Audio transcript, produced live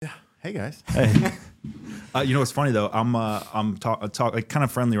Hey guys. Hey, you know what's funny though? I'm like kind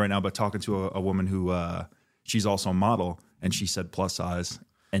of friendly right now, but talking to a woman who she's also a model, and she said plus size,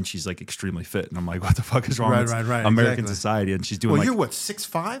 and she's like extremely fit, and I'm like, what the fuck is wrong with American exactly. society? And she's doing Well, like you're what,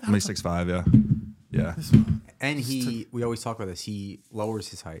 6'5"? I'm like 6'5", yeah. And we always talk about this. He lowers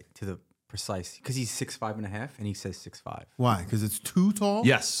his height to the precise because he's 6'5.5", and he says 6'5". Why? Because it's too tall?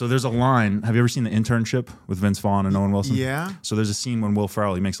 Yes. So there's a line. Have you ever seen The Internship with Vince Vaughn and Owen Wilson? Yeah. So there's a scene when Will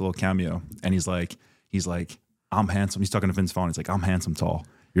Ferrell, he makes a little cameo, and he's like, I'm handsome. He's talking to Vince Vaughn. He's like, I'm handsome tall.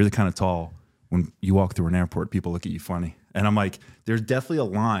 You're the kind of tall when you walk through an airport, people look at you funny. And I'm like, there's definitely a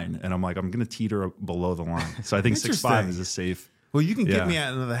line, and I'm like, I'm gonna teeter below the line. So I think 6'5" is a safe. Well, you can give me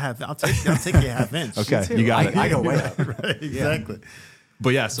another half. I'll take you a half inch. Okay, you got it. I go way up. Right, exactly. Yeah.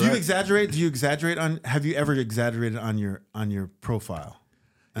 But yeah, so Do you exaggerate on? Have you ever exaggerated on your profile?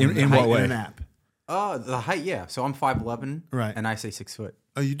 In what way? In an app. The height, yeah. So I'm 5'11", Right. and I say 6 foot.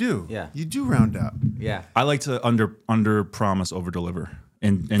 Oh, you do. Yeah. You do round up. Yeah. I like to under promise, over deliver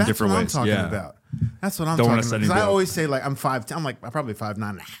in That's different what ways. I'm talking yeah. about. That's what I'm Don't wanna talking set about. Because I anybody up. always say like I'm 5'10". I'm like I'm probably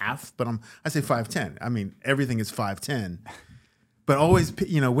 5'9.5", but I say 5'10". I mean everything is 5'10". But always,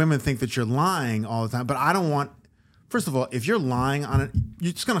 women think that you're lying all the time. But I don't want. First of all, if you're lying on it,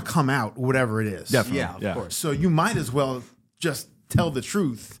 you're just going to come out whatever it is. Definitely. Yeah, of course. So you might as well just tell the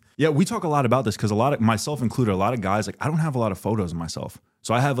truth. Yeah, we talk a lot about this because a lot of, myself included, a lot of guys, like I don't have a lot of photos of myself.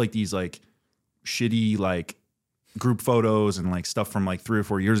 So I have like these like shitty like group photos and like stuff from like 3 or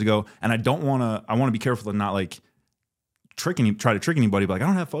 4 years ago. And I want to be careful to not like try to trick anybody, but like I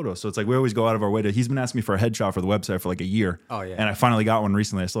don't have photos. So it's like we always go out of our way to, he's been asking me for a headshot for the website for like a year. Oh, yeah. And I finally got one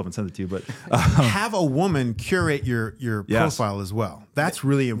recently. I still haven't sent it to you, but Have a woman curate your Yes. profile as well. That's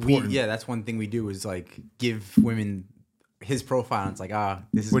really important. That's one thing we do is like give women his profile. And it's like,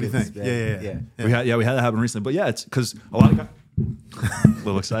 this is What do you good, think? this is bad. Yeah. we had that happen recently. But yeah, it's because a lot of guys, a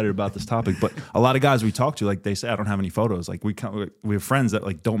little excited about this topic, but a lot of guys we talk to, like they say, I don't have any photos. Like we have friends that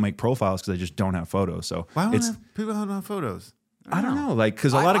like don't make profiles because they just don't have photos. So Why don't people have photos? I don't know, like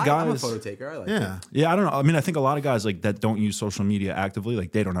because a lot of guys, I'm a photo taker. I like it. yeah, I don't know. I mean, I think a lot of guys like that don't use social media actively,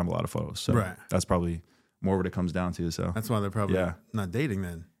 like they don't have a lot of photos. So Right. that's probably more what it comes down to. So That's why they're probably Yeah. not dating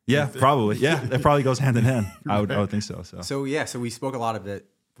then. yeah, probably. Yeah, that probably goes hand in hand. I would think so. So So we spoke a lot of it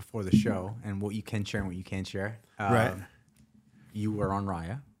before the show and what you can share and what you can't share. Right. You were on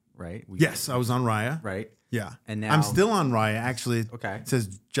Raya, right? Yes, I was on Raya. Right. Yeah. And now I'm still on Raya. Actually, Okay. It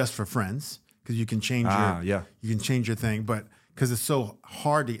says just for friends because you can change yeah. you can change your thing, but because it's so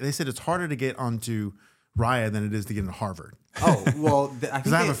hard they said it's harder to get onto Raya than it is to get into Harvard. Oh, well,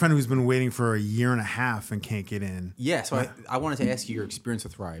 Because I have a friend who's been waiting for a year and a half and can't get in. Yeah, so I wanted to ask you your experience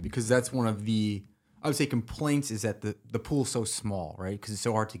with Raya because that's one of the, I would say, complaints is that the pool's so small, right? Because it's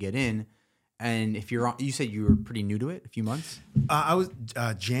so hard to get in. And if you said you were pretty new to it, a few months? I was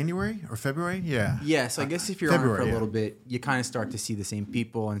January or February. Yeah. Yeah, so I guess if you're on it February, for a yeah. little bit, you kind of start to see the same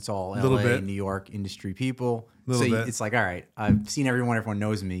people, and it's all Little LA, bit. New York industry people. Little So bit. it's like, all right, I've seen everyone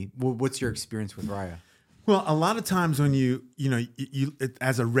knows me. What's your experience with Raya? Well, a lot of times when you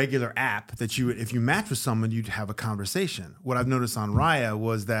as a regular app that if you match with someone, you'd have a conversation. What I've noticed on Raya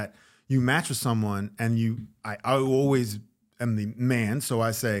was that you match with someone and I always am the man. So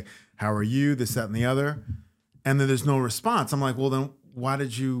I say, how are you? This, that, and the other. And then there's no response. I'm like, well, then why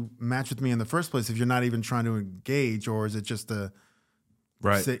did you match with me in the first place if you're not even trying to engage? Or is it just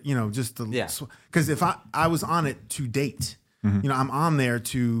right. just the, Yeah. because if I was on it to date, I'm on there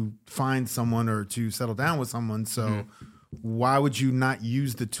to find someone or to settle down with someone. So why would you not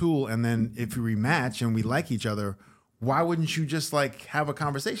use the tool? And then if we rematch and we like each other, why wouldn't you just like have a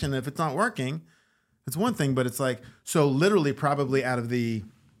conversation? If it's not working, it's one thing, but it's like, so literally probably out of the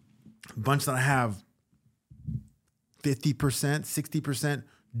bunch that I have, 50%, 60%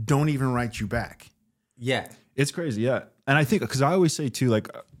 don't even write you back. Yeah. It's crazy, yeah. And I think, because I always say too, like,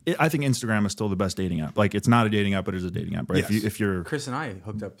 I think Instagram is still the best dating app. Like, it's not a dating app, but it is a dating app, right? Yes. If you're Chris and I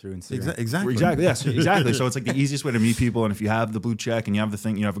hooked up through Instagram. Exactly. yes, exactly. So it's like the easiest way to meet people, and if you have the blue check and you have the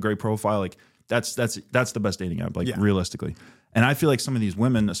thing, you have a great profile, like that's the best dating app, like realistically. And I feel like some of these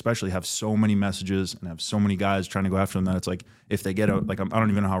women, especially, have so many messages and have so many guys trying to go after them that it's like if they get I don't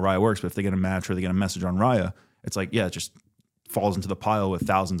even know how Raya works, but if they get a match or they get a message on Raya, it's like it just falls into the pile with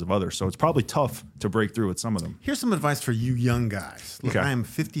thousands of others. So it's probably tough to break through with some of them. Here's some advice for you young guys. Look, Okay. I am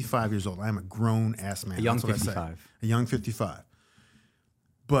 55 years old. I am a grown ass man. A young That's what I say. 55. A young 55.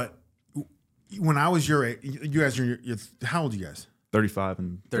 But when I was your age, you guys are how old are you guys? 35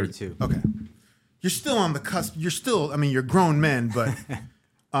 and 32. Okay. You're still on the cusp. You're grown men, but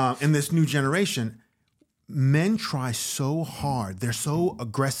in this new generation, men try so hard. They're so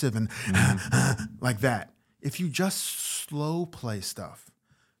aggressive and like that. If you just slow play stuff,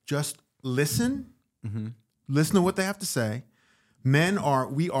 just listen. Listen to what they have to say.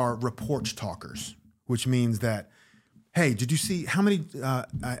 We are report talkers, which means that, hey, did you see how many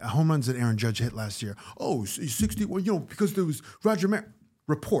home runs did Aaron Judge hit last year? Oh, 60. Well, because there was Roger Maris.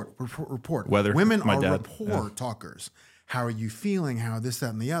 Report. Weather. Women My are dad. report talkers. How are you feeling? How this, that,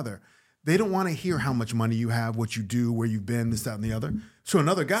 and the other. They don't want to hear how much money you have, what you do, where you've been, this, that, and the other. So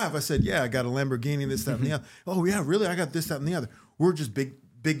another guy, if I said, yeah, I got a Lamborghini, this, that, and the other. Oh, yeah, really? I got this, that, and the other. We're just big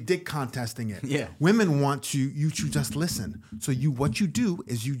dick contesting it. Yeah. Women want you to just listen. So what you do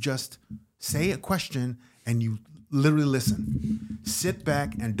is you just say a question and you literally listen. Sit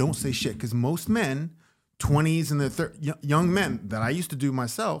back and don't say shit. Because most men, 20s and their young men that I used to do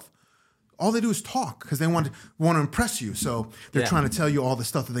myself, all they do is talk because they want to impress you. So they're trying to tell you all the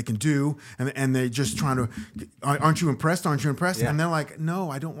stuff that they can do, and they're just trying to, aren't you impressed? Aren't you impressed? Yeah. And they're like, no,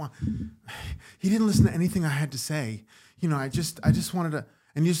 I don't want. He didn't listen to anything I had to say. I just wanted to.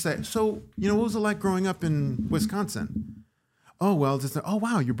 And you say, so what was it like growing up in Wisconsin? Oh well, oh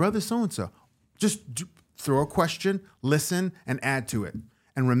wow, your brother's so and so. Just throw a question, listen, and add to it,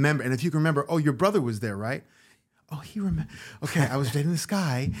 and remember. And if you can remember, oh, your brother was there, right? Oh, he remember. Okay, I was dating this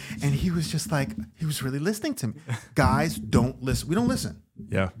guy, and he was just like, he was really listening to me. Guys don't listen. We don't listen.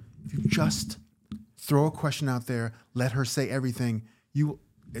 Yeah. If you just throw a question out there, let her say everything.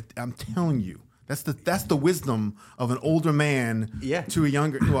 I'm telling you, that's the wisdom of an older man to a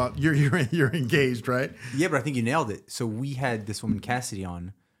younger. Well, you're engaged, right? Yeah, but I think you nailed it. So we had this woman Cassidy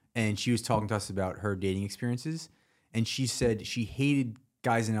on, and she was talking to us about her dating experiences, and she said she hated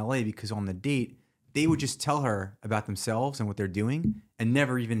guys in LA because on the date, they would just tell her about themselves and what they're doing and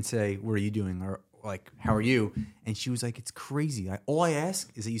never even say, what are you doing? Or like, how are you? And she was like, it's crazy. All I ask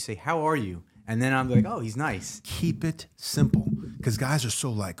is that you say, how are you? And then I'm like, oh, he's nice. Keep it simple. Because guys are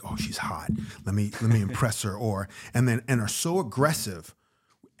so like, oh, she's hot. Let me impress her. And are so aggressive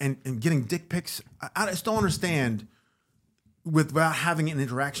and getting dick pics. I just don't understand without having an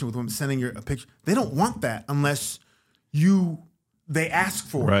interaction with them, sending you a picture. They don't want that unless they ask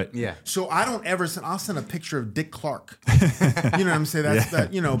for it. Right. Yeah. So I don't ever send. I'll send a picture of Dick Clark. You know what I'm saying? That's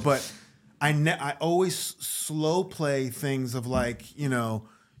that. But I always slow play things of like,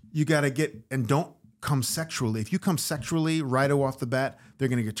 you got to get, and don't come sexually. If you come sexually right off the bat, they're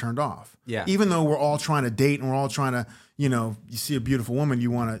going to get turned off. Yeah. Even though we're all trying to date and we're all trying to, you see a beautiful woman,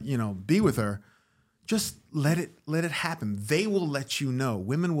 you want to, be with her. Just let it happen. They will let you know.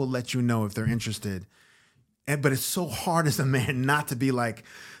 Women will let you know if they're interested. But it's so hard as a man not to be like,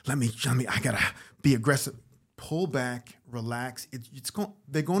 I gotta be aggressive. Pull back, relax.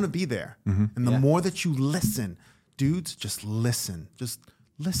 They're going to be there. Mm-hmm. And the more that you listen, dudes, just listen. Just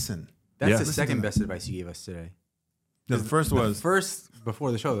listen. That's the second best advice you gave us today. The first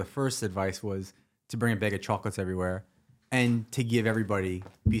before the show, the first advice was to bring a bag of chocolates everywhere and to give everybody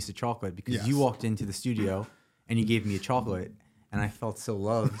a piece of chocolate because you walked into the studio and you gave me a chocolate and I felt so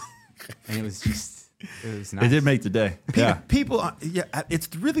loved. And it was nice. It did make the day. People,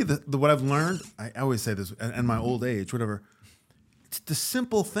 it's really the what I've learned. I always say this in my old age, whatever. It's the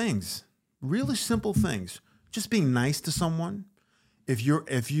simple things, really simple things. Just being nice to someone. If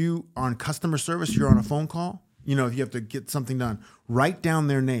you are on customer service, you're on a phone call. If you have to get something done, write down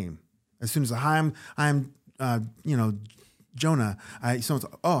their name. As soon as I'm Jonah.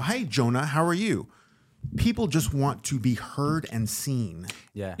 Oh, hey Jonah, how are you? People just want to be heard and seen.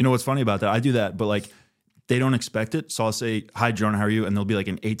 Yeah. You know what's funny about that? I do that, but like they don't expect it. So I'll say, hi, Jonah, how are you? And there'll be like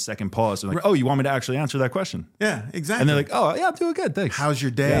an 8-second pause. And like, oh, you want me to actually answer that question? Yeah, exactly. And they're like, oh, yeah, I'm doing good. Thanks. How's your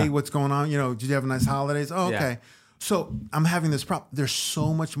day? Yeah. What's going on? Did you have nice holidays? Oh, okay. Yeah. So I'm having this problem. They're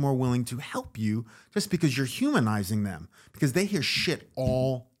so much more willing to help you just because you're humanizing them because they hear shit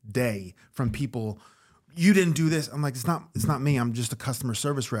all day from people. You didn't do this. I'm like, it's not me. I'm just a customer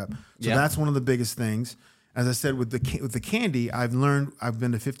service rep. So that's one of the biggest things. As I said, with the candy, I've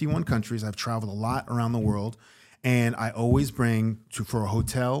been to 51 countries. I've traveled a lot around the world, and I always bring for a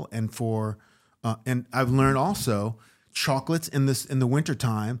hotel and and I've learned also chocolates in the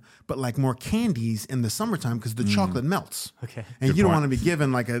wintertime, but like more candies in the summertime because the chocolate melts. Okay. And you don't want to be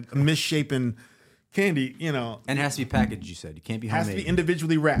given like a misshapen candy, And it has to be packaged, you said. You can't be homemade. Has to be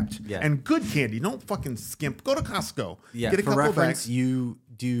individually wrapped. Yeah. And good candy. Don't fucking skimp. Go to Costco. Yeah. Get a For couple reference, bags. you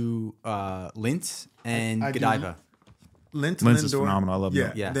do Lindt and Godiva. Lindt is phenomenal. I love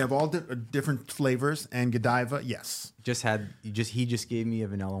that. Yeah. They have all different flavors. And Godiva, yes. He just gave me a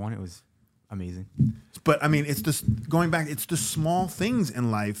vanilla one. It was amazing. But I mean, it's just going back. It's the small things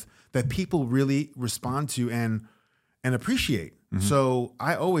in life that people really respond to and appreciate. Mm-hmm. So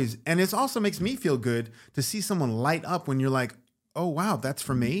and it also makes me feel good to see someone light up when you're like, oh wow, that's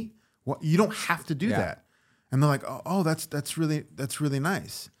for me. Well, you don't have to do that. and they're like, oh, that's really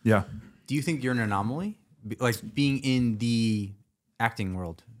nice. Yeah. Do you think you're an anomaly, like being in the acting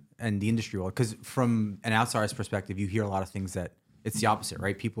world and the industry world? Because from an outsider's perspective, you hear a lot of things that it's the opposite,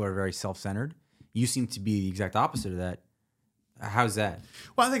 right? People are very self-centered. You seem to be the exact opposite of that. How's that?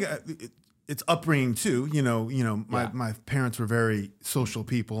 Well, I think it's upbringing too. My parents were very social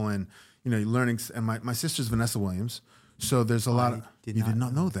people, and learning. And my sister's Vanessa Williams, so there's a lot of you did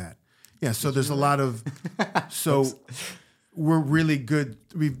not know that. Yeah, so there's a lot of so we're really good.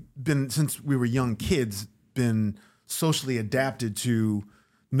 We've been since we were young kids, been socially adapted to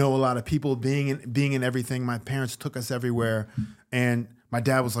know a lot of people, being in everything. My parents took us everywhere, and my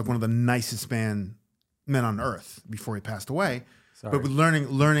dad was like one of the nicest men on earth before he passed away. Sorry. But with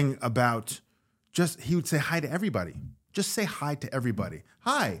learning about he would say hi to everybody. Just say hi to everybody.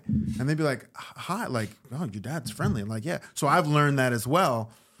 Hi. And they'd be like, hi, like, oh, your dad's friendly. I'm like, yeah. So I've learned that as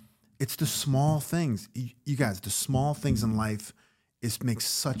well. It's the small things. You guys, the small things in life makes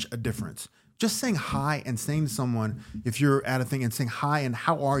such a difference. Just saying hi and saying to someone, if you're at a thing, and saying hi and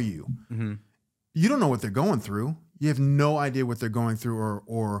how are you? Mm-hmm. You don't know what they're going through. You have no idea what they're going through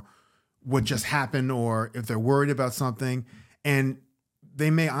or what just happened, or if they're worried about something. And they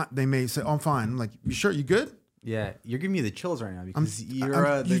may say, "Oh, I'm fine." I'm like, "You sure? You good?" Yeah, you're giving me the chills right now because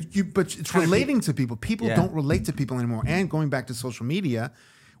but it's relating to people. People don't relate to people anymore. And going back to social media,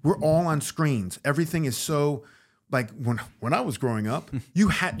 we're all on screens. Everything is so like when I was growing up, you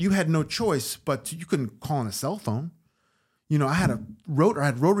had no choice, but you couldn't call on a cell phone. I had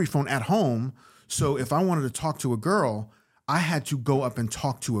rotary phone at home, so if I wanted to talk to a girl, I had to go up and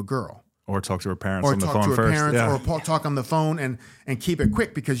talk to a girl. Or talk to her parents on the phone first. Or talk on the phone and keep it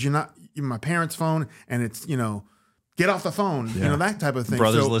quick because you're my parents' phone and it's, get off the phone, that type of thing.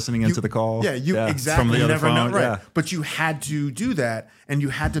 Brothers listening into the call. Yeah, exactly. From the other phone. Know, right. Yeah. But you had to do that and you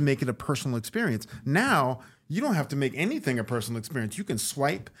had to make it a personal experience. Now, you don't have to make anything a personal experience. You can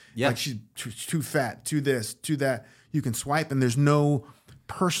swipe. Yeah. Like she's too fat, to this, to that. You can swipe and there's no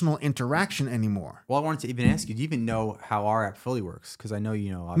personal interaction anymore. Well, I wanted to even ask you, do you even know how our app fully works? Because I know you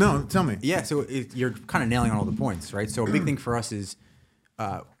know. No, tell me. Yeah, so you're kind of nailing on all the points, right? So a big thing for us is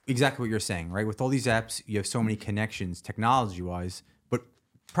exactly what you're saying, right? With all these apps, you have so many connections technology-wise, but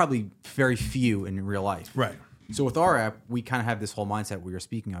probably very few in real life. Right. So with our app, we kind of have this whole mindset we were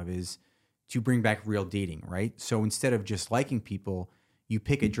speaking of is to bring back real dating, right? So instead of just liking people, you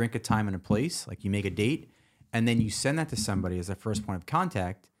pick a drink, a time, and a place, like you make a date, and then you send that to somebody as a first point of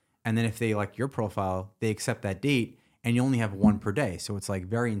contact. And then if they like your profile, they accept that date, and you only have one per day. So it's like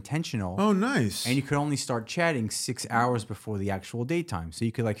very intentional. Oh, nice. And you could only start chatting 6 hours before the actual date time. So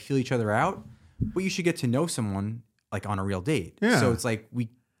you could like feel each other out, but you should get to know someone like on a real date. Yeah. So it's like we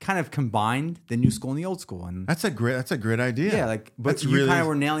kind of combined the new school and the old school. And That's a great idea. yeah, like, but that's you really, kind of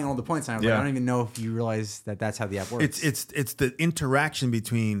were nailing all the points. And I was like, Yeah. I don't even know if you realize that that's how the app works. It's the interaction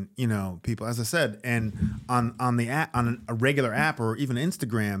between people, as I said, and on the app, on a regular app or even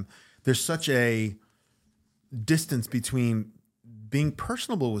Instagram, there's such a distance between being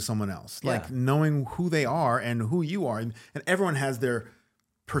personable with someone else, like knowing who they are and who you are, and everyone has their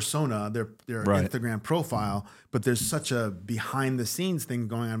persona, their Right. Instagram profile, but there's such a behind the scenes thing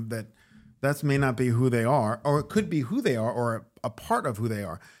going on that may not be who they are, or it could be who they are, or a part of who they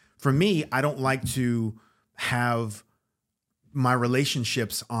are. For me, I don't like to have my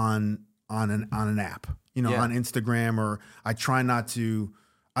relationships on an app, on Instagram, or I try not to.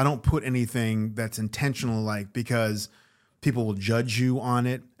 I don't put anything that's intentional, like, because people will judge you on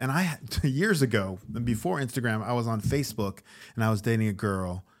it. And years ago, before Instagram, I was on Facebook and I was dating a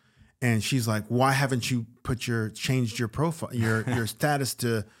girl, and she's like, "Why haven't you changed your profile, your status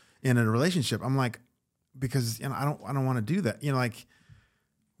to in a relationship?" I'm like, "Because I don't want to do that. Like,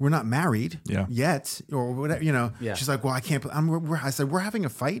 we're not married yet, or whatever. Yeah. She's like, "Well, I can't." I said, "We're having a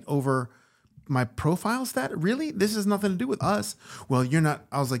fight over my profile stat? Really? This has nothing to do with us." "Well, you're not."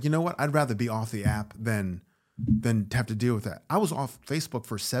 I was like, "You know what? I'd rather be off the app than have to deal with that." I was off Facebook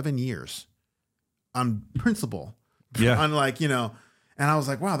for 7 years on principle. Yeah. Unlike, and I was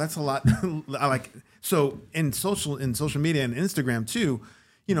like, wow, that's a lot. I like, so in social media and Instagram too,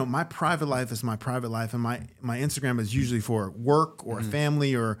 my private life is my private life, and my Instagram is usually for work or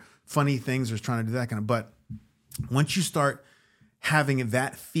family or funny things or trying to do that kind of. But once you start having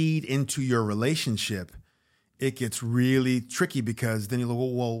that feed into your relationship, it gets really tricky, because then you're like,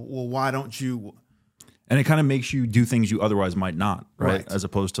 well, why don't you? And it kind of makes you do things you otherwise might not, right? Right. As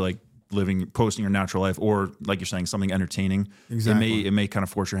opposed to like posting your natural life, or like you're saying, something entertaining. Exactly. It may kind of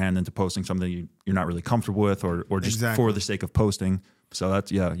force your hand into posting something you're not really comfortable with, or just Exactly. for the sake of posting. So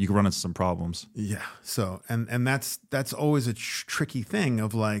that's, you can run into some problems. Yeah. So, and that's always a tricky thing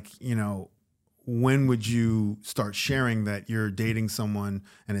of like, when would you start sharing that you're dating someone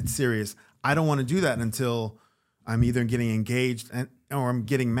and it's serious? I don't want to do that until I'm either getting engaged or I'm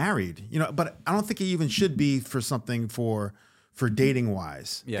getting married. But I don't think it even should be for something for dating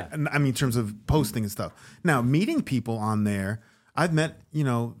wise. Yeah. And I mean, in terms of posting and stuff. Now, meeting people on there, I've met,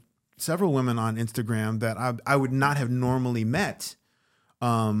 several women on Instagram that I would not have normally met.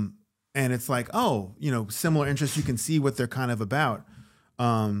 And it's like, similar interests. You can see what they're kind of about.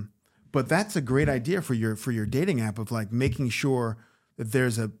 But that's a great idea for your dating app of like making sure that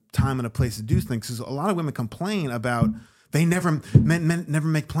there's a time and a place to do things. Because a lot of women complain about they men never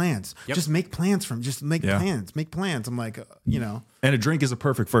make plans. Yep. Just make plans plans. Make plans. I'm like, And a drink is a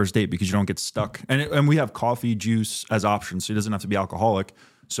perfect first date because you don't get stuck. And we have coffee, juice as options, so it doesn't have to be alcoholic.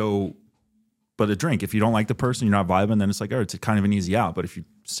 So, but a drink, if you don't like the person, you're not vibing, then it's like, it's kind of an easy out. But if you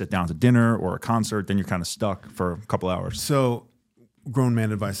sit down to dinner or a concert, then you're kind of stuck for a couple hours. So, grown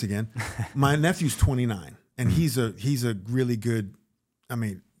man advice again. My nephew's 29, and he's a really good,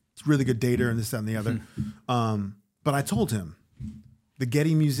 really good dater and this, that, and the other. But I told him, the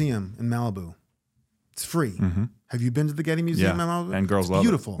Getty Museum in Malibu, it's free. Mm-hmm. Have you been to the Getty Museum in Malibu? And girls love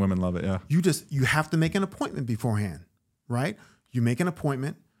beautiful. it. Women love it, yeah. You have to make an appointment beforehand, right? You make an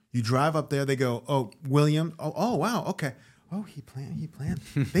appointment. You drive up there. They go, oh, William. Oh, wow, okay. Oh, he planned.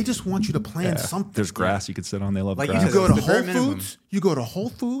 They just want you to plan something. There's grass you could sit on. They love Like grass. You go to Whole Foods. You go to Whole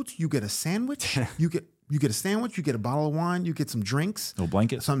Foods. You get a sandwich. You get a sandwich. You get a bottle of wine. You get some drinks. No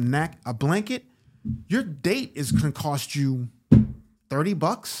blanket. A blanket. Your date is going to cost you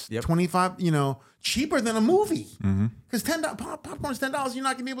 $30, yep. $25. Cheaper than a movie. Because popcorn's $10. You're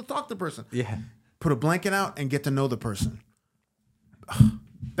not going to be able to talk to the person. Yeah. Put a blanket out and get to know the person.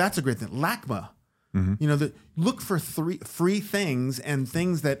 That's a great thing. LACMA. Look for free things and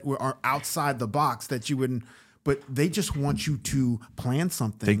things that are outside the box that you wouldn't, but they just want you to plan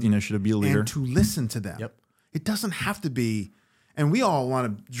something. Take the initiative, be a leader. And to listen to them. Yep. It doesn't have to be, and we all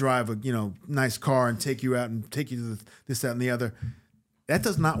want to drive a nice car and take you out and take you to this, that, and the other. That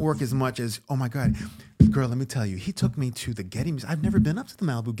does not work as much as, oh my God, girl, let me tell you, he took me to the Getty Museum. I've never been up to the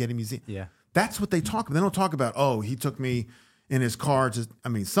Malibu Getty Museum. Yeah. That's what they talk about. They don't talk about, oh, he took me in his car.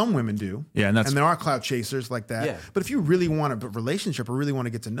 Some women do. Yeah, and there are clout chasers like that. Yeah. But if you really want a relationship or really want to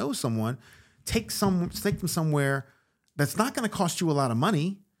get to know someone, take them somewhere that's not going to cost you a lot of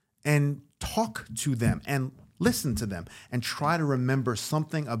money and talk to them and listen to them and try to remember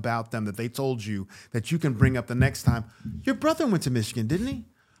something about them that they told you that you can bring up the next time. Your brother went to Michigan, didn't he?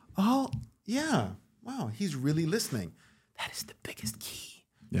 Oh, yeah. Wow, he's really listening. That is the biggest key.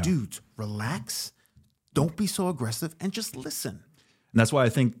 Yeah. Dudes, relax. Don't be so aggressive and just listen. And that's why I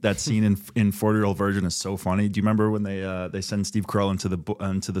think that scene in 40-Year-Old Virgin is so funny. Do you remember when they send Steve Carell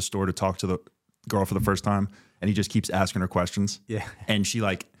into the store to talk to the girl for the first time, and he just keeps asking her questions? Yeah. And she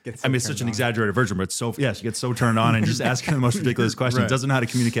it's such an exaggerated version, but she gets so turned on and just asking the most ridiculous questions. Right. Doesn't know how to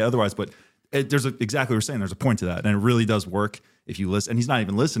communicate otherwise, but exactly what you're saying. There's a point to that, and it really does work if you listen. And he's not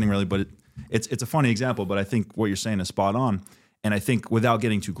even listening really, but it's a funny example. But I think what you're saying is spot on. And I think without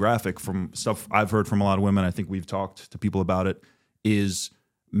getting too graphic, from stuff I've heard from a lot of women, I think we've talked to people about it, is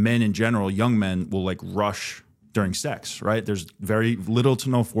men in general, young men will rush during sex, right? There's very little to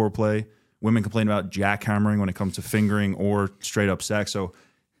no foreplay. Women complain about jackhammering when it comes to fingering or straight up sex. So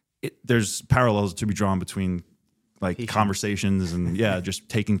there's parallels to be drawn between conversations and just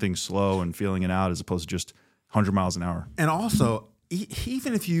taking things slow and feeling it out as opposed to just 100 miles an hour. And also,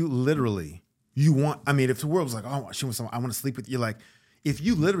 even if you literally... if the world was like, oh, she wants someone, I want to sleep with you. If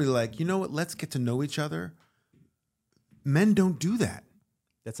you literally you know what, let's get to know each other. Men don't do that.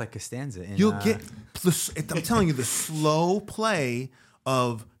 That's like Costanza. You'll get, I'm telling you, the slow play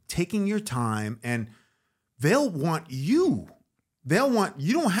of taking your time, and they'll want you.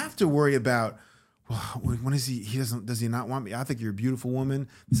 You don't have to worry about, well, when is does he not want me? I think you're a beautiful woman,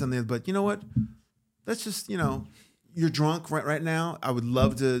 something, but you know what? Let's just, you're drunk right now. I would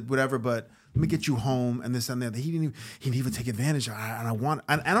love to, whatever, but let me get you home and this and that. He didn't even take advantage of it.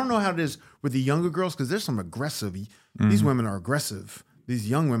 And I don't know how it is with the younger girls, because there's some aggressive. These women are aggressive. These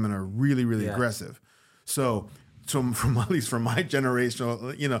young women are really, really aggressive. So at least from my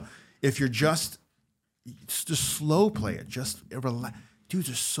generation, if you're just slow play it, just relax. Dudes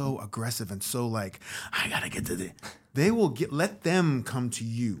are so aggressive and so I gotta get to the. They will let them come to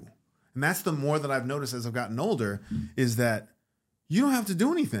you, and that's the more that I've noticed as I've gotten older is that you don't have to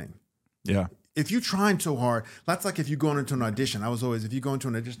do anything. Yeah. If you're trying so hard, that's like if you go into an audition. If you go into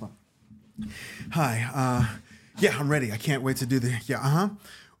an audition, hi, I'm ready. I can't wait to do the,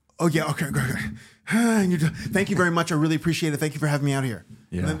 oh yeah, okay, good. And thank you very much. I really appreciate it. Thank you for having me out here.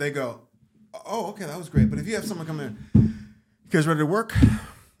 Yeah. And then they go, oh, okay, that was great. But if you have someone come in, you guys ready to work?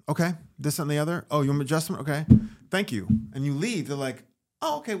 Okay, this and the other. Oh, you want an adjustment? Okay, thank you. And you leave. They're like,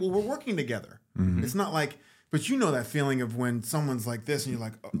 oh, okay, well, we're working together. It's not like, but you know that feeling of when someone's like this and you're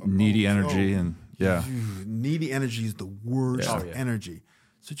like, Needy energy and yeah. Needy energy is the worst energy.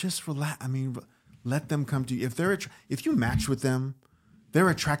 So just relax. I mean, let them come to you. If you match with them, they're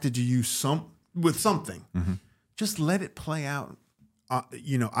attracted to you with something. Just let it play out.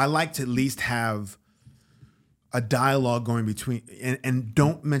 I like to at least have a dialogue going between, and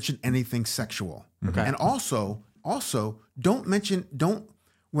don't mention anything sexual. Okay. And also don't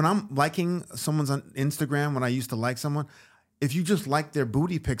when I'm liking someone's on Instagram, when I used to like someone, if you just like their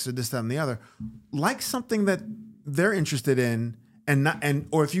booty pics or this, that, and the other, like something that they're interested in,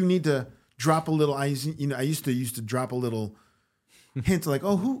 or if you need to drop a little, I used to drop a little hint like,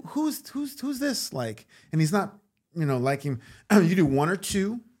 oh, who's this like, and he's not, liking. You do one or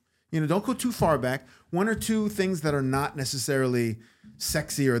two, don't go too far back. One or two things that are not necessarily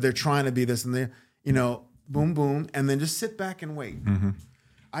sexy, or they're trying to be this and they're, boom, boom, and then just sit back and wait.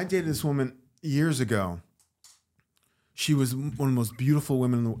 I dated this woman years ago. She was one of the most beautiful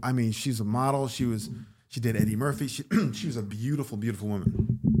women. I mean, she's a model. She did Eddie Murphy. She was a beautiful, beautiful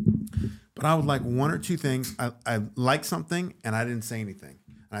woman. But I would like one or two things. I liked something and I didn't say anything.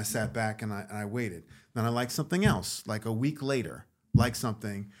 And I sat back and I waited. Then I liked something else, like a week later, like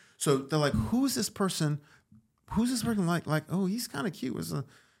something. So they're like, who's this person? Who's this person like, oh, he's kind of cute.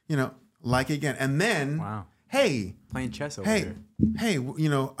 Like again. And then, wow. Hey, playing chess over there. Hey,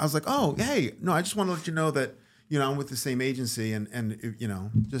 I was like, oh, hey, no, I just want to let you know that, I'm with the same agency and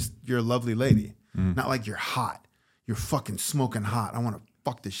just you're a lovely lady. Not like you're hot. You're fucking smoking hot. I want to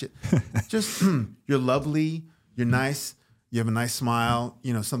fuck this shit. Just, you're lovely. You're nice. You have a nice smile.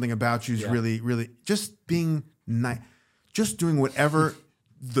 Something about you is really, really just being nice. Just doing whatever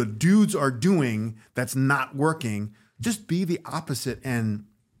the dudes are doing that's not working. Just be the opposite and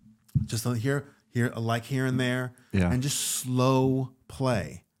just here and there, and just slow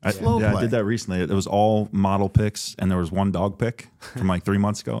play. I did that recently. It was all model pics, and there was one dog pic from like 3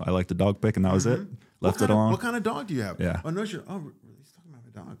 months ago. I liked the dog pic, and that was it. Left it alone. What kind of dog do you have? Yeah. Oh, no, he's talking about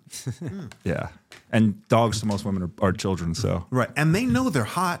a dog. Yeah. And dogs to most women are children, so. Right. And they know they're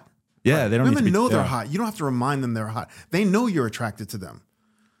hot. Yeah, they don't Women need to be, know they're hot. You don't have to remind them they're hot. They know you're attracted to them.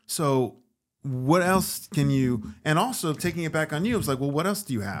 So what else can you, and also taking it back on you, it's like, well, what else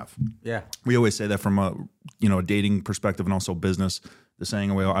do you have? Yeah. We always say that from a dating perspective and also business. The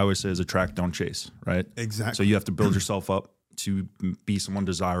saying I always say is attract, don't chase, right? Exactly. So you have to build yourself up to be someone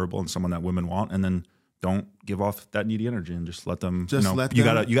desirable and someone that women want, and then don't give off that needy energy and just let them. You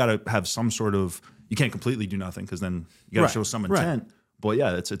gotta have some sort of. You can't completely do nothing because then you gotta show some intent. Right. But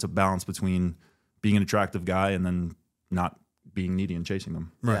yeah, it's a balance between being an attractive guy and then not being needy and chasing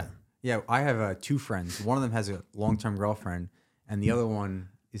them. Right. Yeah, I have two friends. One of them has a long-term girlfriend, and the other one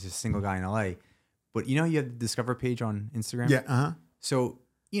is a single guy in LA. But you have the Discover page on Instagram? Yeah, So,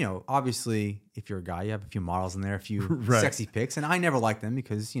 obviously, if you're a guy, you have a few models in there, a few sexy pics. And I never like them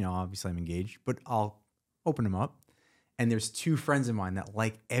because, obviously I'm engaged. But I'll open them up. And there's two friends of mine that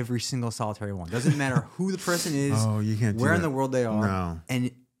like every single solitary one. Doesn't matter who the person is, you can't where in the world they are. No.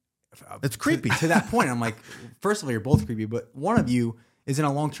 And it's creepy. To that point, I'm like, first of all, you're both creepy. But one of you is in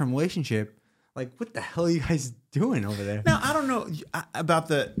a long-term relationship. Like, what the hell are you guys doing over there? Now, I don't know about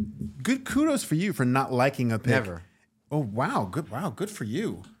the good kudos for you for not liking a pic. Never. Oh, wow. Good for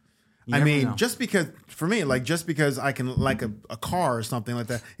you. You I mean, know. just because I can like a car or something like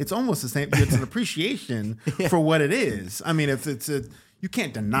that, it's almost the same. It's an appreciation for what it is. I mean, if you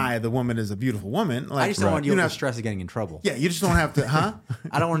can't deny the woman is a beautiful woman. Like, I just don't want to deal with the stress of getting in trouble. Yeah, you just don't have to, huh?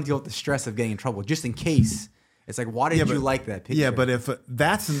 I don't want to deal with the stress of getting in trouble, just in case. It's like, why did you like that picture? Yeah, but if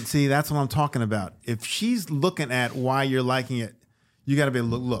that's what I'm talking about. If she's looking at why you're liking it, you got to be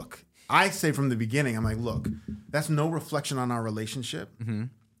able to look. I say from the beginning, I'm like, look, that's no reflection on our relationship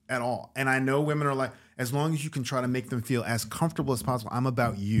at all. And I know women are like, as long as you can try to make them feel as comfortable as possible, I'm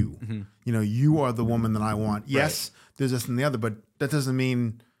about you. You are the woman that I want. Yes, there's this and the other, but that doesn't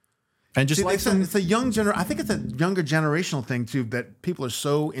mean. And just it's a young I think it's a younger generational thing too, that people are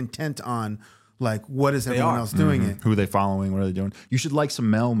so intent on. Like, what is everyone else doing it? Who are they following? What are they doing? You should like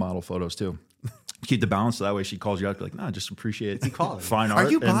some male model photos tut. Keep the balance so that way she calls you out. Be like, just appreciate fine art. Are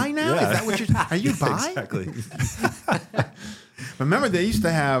you bi now? Yeah. Is that what you're? Are you bi? Exactly. Remember, they used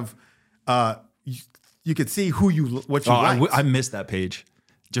to have. You could see what you like. I missed that page.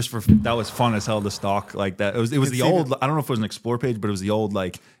 That was fun as hell to stalk like that. It was the old. I don't know if it was an explore page, but it was the old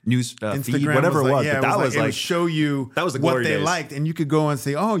like news feed, whatever it was. Yeah, but that was it like would show you that was the what glory they days. liked, and you could go and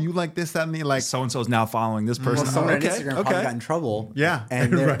say, "Oh, you like this, that, and the like." So and so's now following this person. Well, someone on Instagram probably got in trouble. Yeah,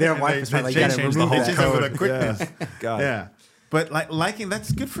 and their wife was like, "You got to remove the whole that code with a quickness." Yeah. Yeah. But liking,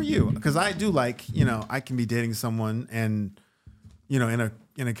 that's good for you, because I do like, I can be dating someone and,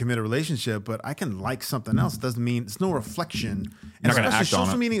 in a committed relationship, but I can like something else. It doesn't mean it's no reflection. And not gonna especially act on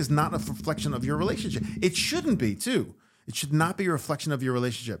social it. media is not a reflection of your relationship. It shouldn't be too. It should not be a reflection of your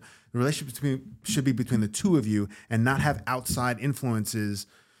relationship. The relationship should be between the two of you and not have outside influences.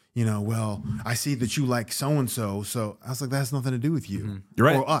 Well, I see that you like so-and-so. So I was like, that has nothing to do with you You're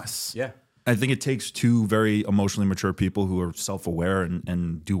right. or us. Yeah. I think it takes two very emotionally mature people who are self-aware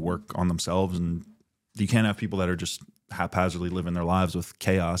and do work on themselves. And you can't have people that are just haphazardly living their lives with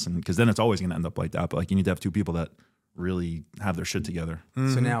chaos, and because then it's always going to end up like that. But you need to have two people that really have their shit together.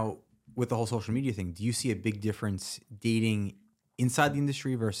 So now, with the whole social media thing, do you see a big difference dating inside the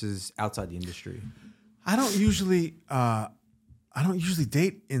industry versus outside the industry? I don't usually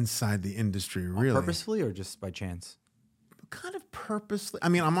date inside the industry, really. Purposefully or just by chance? Kind of purposely. I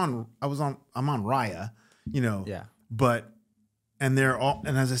mean, I'm on Raya, Yeah. but and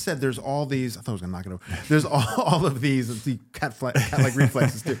as I said, there's all these. I thought I was gonna knock it over. There's all of these. The cat-like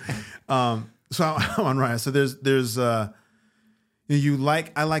reflexes too. So I'm on Raya. So there's I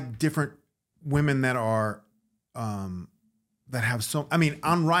like different women that are that have so. I mean,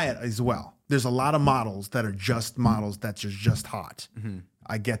 on Riot as well. There's a lot of models that are just models that's just hot. Mm-hmm.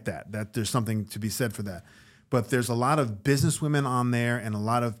 I get that there's something to be said for that. But there's a lot of business women on there and a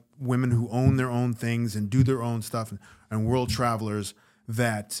lot of women who own their own things and do their own stuff and world travelers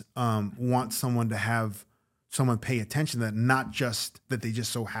that want someone to have someone pay attention to that, not just that they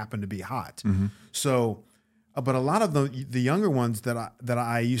just so happen to be hot. Mm-hmm. So, but a lot of the younger ones that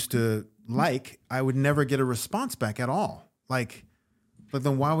I used to like, I would never get a response back at all. But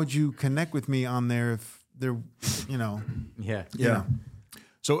then why would you connect with me on there if they're, Yeah.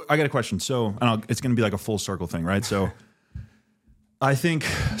 So I got a question. So it's going to be like a full circle thing, right? So I think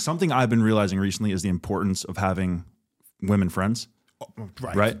something I've been realizing recently is the importance of having women friends.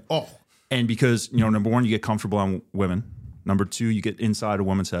 Right? Oh. And because, number one, you get comfortable on women. Number two, you get inside a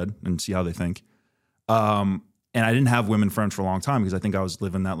woman's head and see how they think. And I didn't have women friends for a long time because I think I was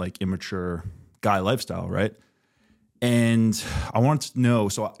living that immature guy lifestyle, right? And I wanted to know,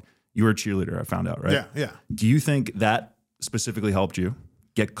 so you were a cheerleader, I found out, right? Yeah. Do you think that specifically helped you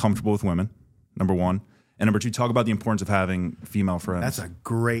get comfortable with women, number one? And number two, talk about the importance of having female friends. That's a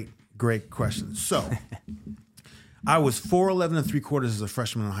great question. So I was 4'11 3/4 as a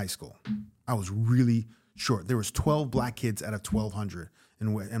freshman in high school. I was really short. There was 12 black kids out of 1,200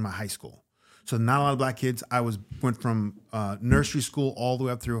 in my high school. So not a lot of black kids. I went from nursery school all the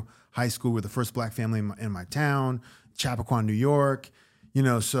way up through high school. We're the first black family in my town, Chappaqua, New York.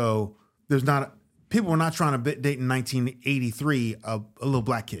 So there's not people were not trying to date in 1983 a little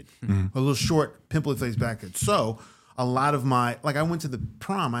black kid, a little short, pimply-faced black kid. So a lot of I went to the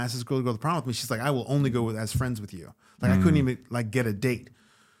prom. I asked this girl to go to the prom with me. She's like, I will only go as friends with you. I couldn't even get a date.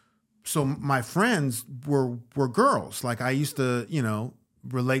 So my friends were girls. I used to,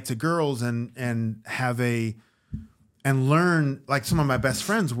 relate to girls and have and learn. Some of my best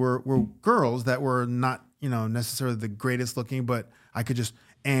friends were girls that were not, necessarily the greatest looking, but I could just.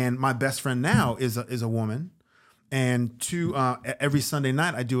 And my best friend now is a woman. And every Sunday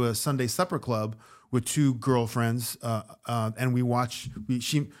night I do a Sunday supper club with two girlfriends, and we watch.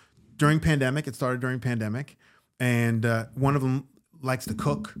 During pandemic, it started during pandemic, and one of them likes to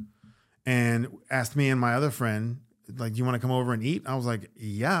cook, and asked me and my other friend, do you want to come over and eat? I was like,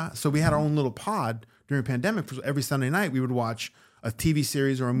 yeah. So we had our own little pod during pandemic. Every Sunday night we would watch a TV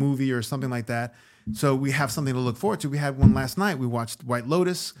series or a movie or something like that. So we have something to look forward to. We had one last night. We watched White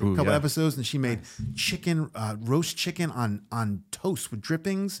Lotus, a couple episodes, and she made roast chicken on toast with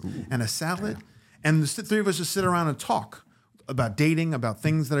drippings and a salad. And the three of us just sit around and talk about dating, about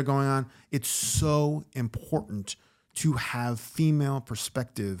things that are going on. It's so important to have female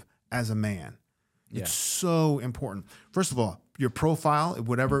perspective as a man. Yeah. It's so important. First of all, your profile,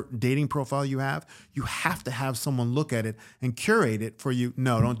 whatever dating profile you have to have someone look at it and curate it for you.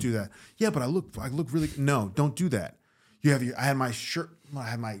 No, don't do that. Yeah, but I look really. No, don't do that. I had my shirt, I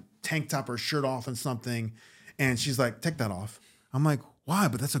had my tank top or shirt off and something, and she's like, take that off. I'm like, why?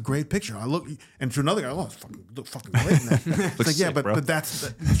 But that's a great picture. I look, and to another guy, look fucking great in that. It's sick, but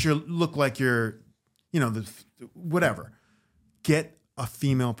that's you look like you're, whatever. Get a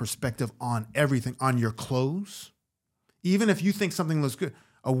female perspective on everything, on your clothes. Even if you think something looks good,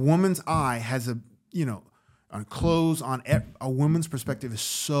 a woman's eye has on clothes, on a woman's perspective is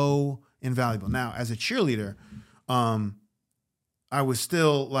so invaluable. Now, as a cheerleader, I was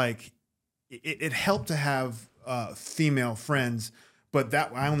still it helped to have female friends, But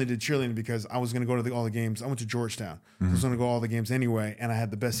that I only did cheerleading because I was going to go to all the games. I went to Georgetown. So I was going to go to all the games anyway, and I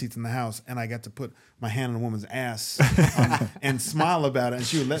had the best seats in the house, and I got to put my hand on a woman's ass and smile about it, and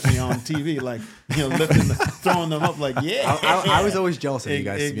she would let me on TV, like, throwing them up, like, yeah. I was always jealous of you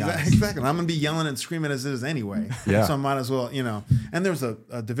guys, to be honest. Exactly. I'm going to be yelling and screaming as it is anyway. Yeah. So I might as well, And there was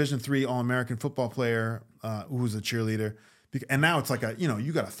a Division III All-American football player who was a cheerleader. And now it's like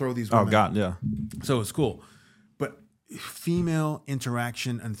you got to throw these women. Oh, God, yeah. So it's cool. But female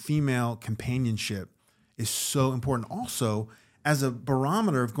interaction and female companionship is so important. Also, as a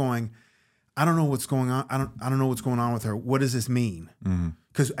barometer of going, I don't know what's going on. I don't know what's going on with her. What does this mean?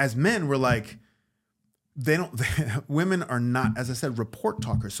 Because as men, we're like, women are not, as I said, report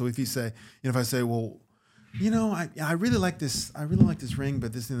talkers. So if you say, if I say, well, I really like this. I really like this ring,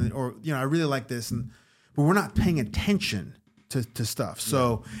 but this, or I really like this, but we're not paying attention to stuff.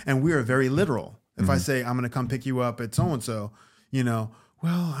 So, and we are very literal. If I say I'm going to come pick you up at so and so, well,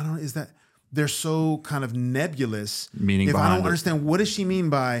 I don't. Is that they're so kind of nebulous? Meaning if I behind don't it. understand what does she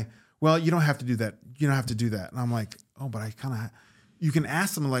mean by, well, you don't have to do that. You don't have to do that. And I'm like, oh, but I kind of. You can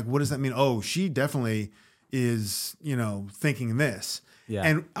ask them like, what does that mean? Oh, she definitely is, thinking this. Yeah.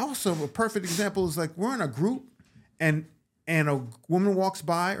 And also a perfect example is like we're in a group, and a woman walks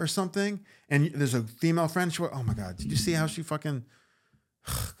by or something, and there's a female friend. She went, oh my God, did you see how she fucking?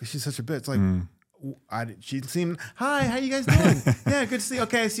 She's such a bitch. Like. She seemed, hi, how you guys doing? Yeah, good to see you.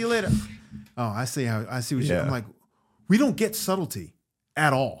 Okay, see you later. Oh, I see what you. I'm like, we don't get subtlety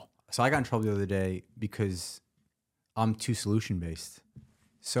at all. So I got in trouble the other day because I'm too solution based.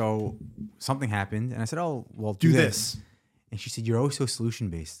 So something happened, and I said, "Oh, well, do this." And she said, "You're always so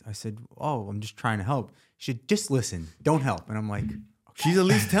solution based." I said, "Oh, I'm just trying to help." She said, "Just listen, don't help." And I'm like, okay. She's at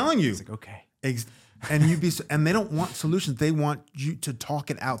least telling you. It's like, okay. And and they don't want solutions. They want you to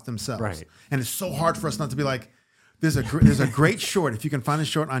talk it out themselves. Right. And it's so hard for us not to be like, there's a great short. If you can find a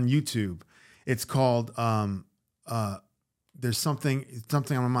short on YouTube, it's called there's something on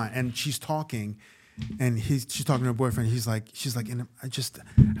my mind. And she's talking, and she's talking to her boyfriend. She's like, and I just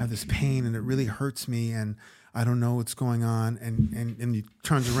have this pain, and it really hurts me, and I don't know what's going on. And he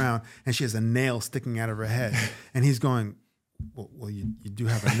turns around, and she has a nail sticking out of her head, and he's going, well, you do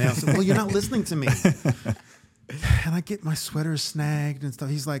have a nail. So, well, you're not listening to me. And I get my sweater snagged and stuff.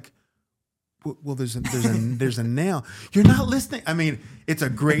 He's like, well, there's a nail. You're not listening. I mean, it's a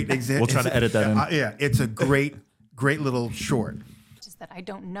great example. We'll try to edit that in. Yeah, it's a great little short. Just that I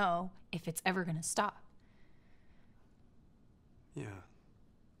don't know if it's ever going to stop. Yeah.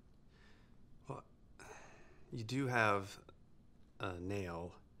 Well, you do have a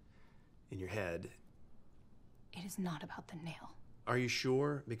nail in your head. It is not about the nail. Are you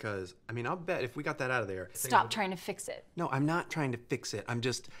sure? Because, I'll bet if we got that out of there... Stop trying to fix it. No, I'm not trying to fix it. I'm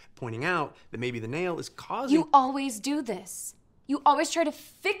just pointing out that maybe the nail is causing... You always do this. You always try to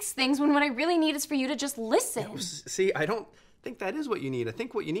fix things when what I really need is for you to just listen. No, see, I don't think that is what you need. I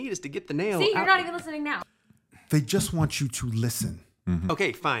think what you need is to get the nail See, you're out. not even listening now. They just want you to listen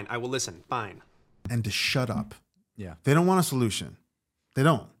Okay, fine. I will listen. Fine. and to shut up. Yeah. They don't want a solution. They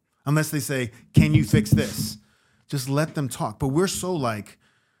don't. Unless they say, can you fix this? Just let them talk. But we're so like,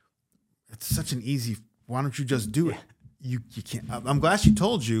 it's such an easy, why don't you just do it? You can't. I'm glad she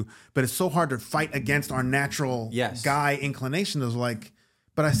told you, but it's so hard to fight against our natural guy inclination. It was like,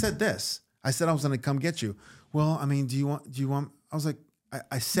 but I said this. I said I was going to come get you. Well, do you want, I was like,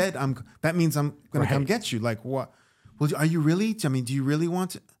 I said, that means I'm going to come get you. Like what? Well, are you really? Do you really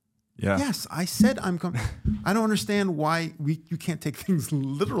want to? Yeah. Yes, I said I'm coming. I don't understand why you can't take things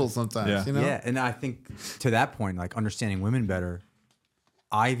literal sometimes. Yeah. Yeah, and I think to that point, like understanding women better,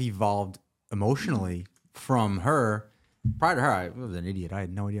 I've evolved emotionally from her. Prior to her, I was an idiot. I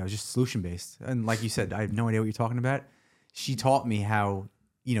had no idea. I was just solution based, and like you said, I have no idea what you're talking about. She taught me how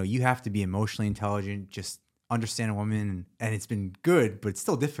you have to be emotionally intelligent, just understand a woman, and it's been good, but it's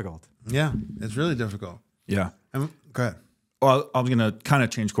still difficult. Yeah, it's really difficult. Yeah. Go ahead. Well, I was going to kind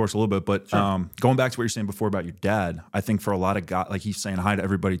of change course a little bit, but going back to what you're saying before about your dad, I think for a lot of guys, like he's saying hi to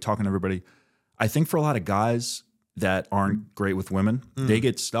everybody, talking to everybody, I think for a lot of guys that aren't great with women, they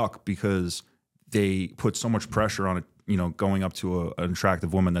get stuck because they put so much pressure on it, going up to an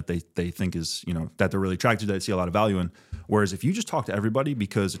attractive woman that they think is, that they're really attracted to, they see a lot of value in. Whereas if you just talk to everybody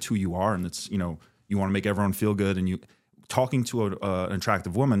because it's who you are and it's, you want to make everyone feel good, and talking to an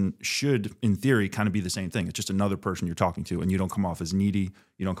attractive woman should, in theory, kind of be the same thing. It's just another person you're talking to, and you don't come off as needy.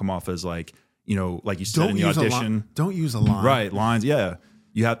 You don't come off as like you said in the audition. Don't use a line. Right, lines. Yeah,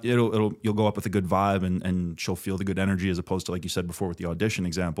 you'll go up with a good vibe, and she'll feel the good energy, as opposed to, like you said before with the audition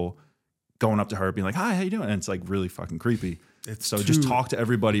example, going up to her being like, "Hi, how you doing?" And it's like really fucking creepy. Just talk to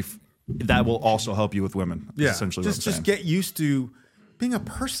everybody. That will also help you with women. Yeah, essentially. Just get used to being a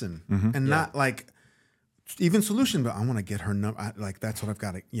person and not like even solution, but I want to get her number. Like that's what I've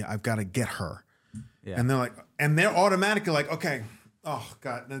got to. Yeah, I've got to get her. Yeah. And they're like, and they're automatically like, okay, oh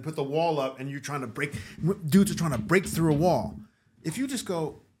God, then put the wall up, and you're trying to break. Dudes are trying to break through a wall. If you just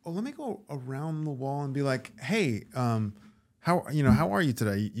go, oh, let me go around the wall and be like, hey, how are you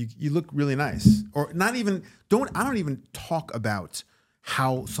today? You look really nice. Or not even I don't even talk about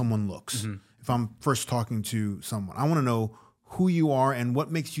how someone looks. If I'm first talking to someone, I want to know who you are and what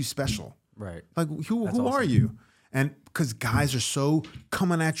makes you special. Right. Like who are you? And because guys are so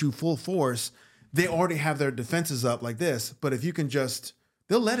coming at you full force, they already have their defenses up like this. But if you can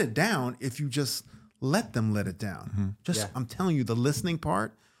they'll let it down if you just let them let it down. I'm telling you, the listening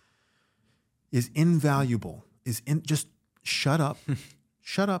part is invaluable. Just shut up,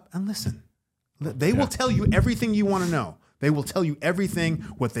 shut up and listen. They will tell you everything you want to know. They will tell you everything,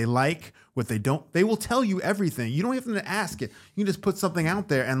 what they like, what they don't. They will tell you everything. You don't have to ask it. You can just put something out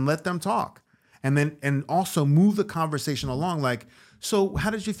there and let them talk. And also move the conversation along. Like, so how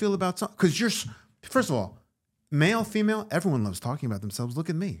did you feel about something? Because first of all, male, female, everyone loves talking about themselves.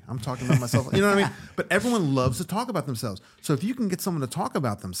 Look at me. I'm talking about myself. You know what I mean? But everyone loves to talk about themselves. So if you can get someone to talk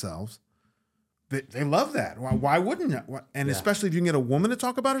about themselves, they love that. Why wouldn't you? And especially if you can get a woman to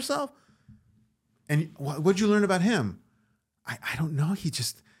talk about herself. And what'd you learn about him? I don't know.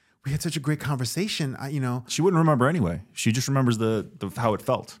 We had such a great conversation. She wouldn't remember anyway. She just remembers the how it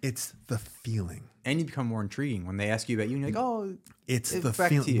felt. It's the feeling. And you become more intriguing when they ask you about you and you're like, oh, it's the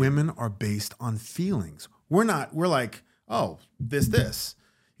feeling. Women are based on feelings. We're like, oh, this,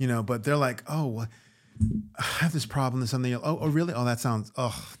 but they're like, oh, I have this problem, this something. Oh, really? Oh, that sounds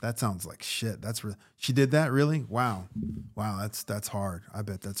like shit. She did that? Really? Wow. That's hard. I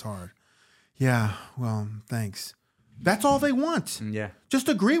bet that's hard. Yeah. Well, thanks. That's all they want. Yeah. Just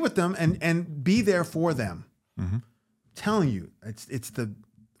agree with them and be there for them. Telling you, it's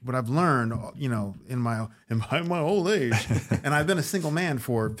what I've learned, in my old age. And I've been a single man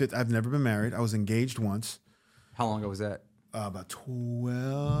I've never been married. I was engaged once. How long ago was that? About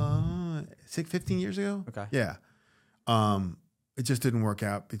 15 years ago. Okay. Yeah. It just didn't work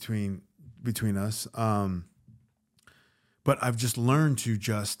out between us. But I've just learned to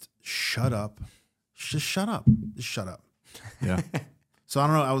just shut up. Just shut up. Just shut up. Yeah. So I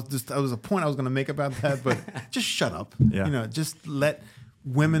don't know. That was a point I was going to make about that, but just shut up. Yeah. Just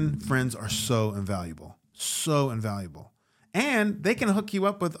women friends are so invaluable, and they can hook you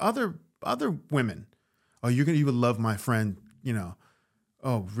up with other women. Oh, you would love my friend.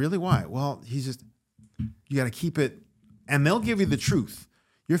 Oh, really? Why? Well, you got to keep it, and they'll give you the truth.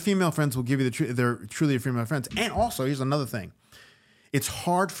 Your female friends will give you the truth. They're truly your female friends. And also, here's another thing. It's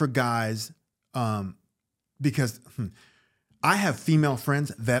hard for guys. Because I have female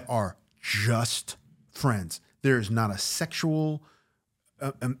friends that are just friends. There is not a sexual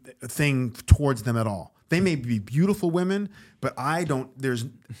thing towards them at all. They may be beautiful women, but I don't.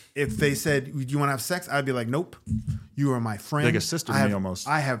 If they said, "Do you want to have sex?" I'd be like, "Nope, you are my friend." Like a sister to me, almost.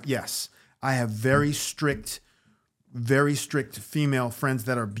 I have very strict female friends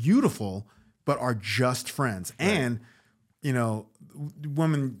that are beautiful, but are just friends. Right. And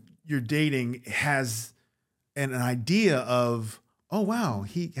woman you're dating has an idea of, oh wow,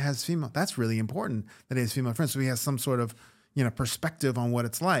 he has female. That's really important that he has female friends. So he has some sort of perspective on what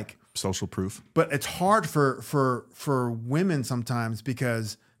it's like. Social proof. But it's hard for women sometimes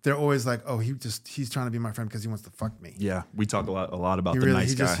because they're always like, oh, he's trying to be my friend because he wants to fuck me. Yeah, we talk a lot about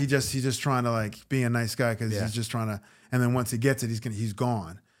nice guy. He's just trying to like be a nice guy because he's just trying to. And then once he gets it, he's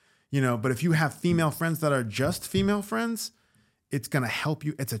gone. But if you have female friends that are just female friends, it's going to help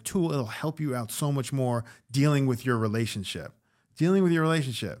you. It's a tool. It'll help you out so much more dealing with your relationship.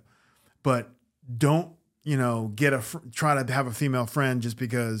 But don't, try to have a female friend just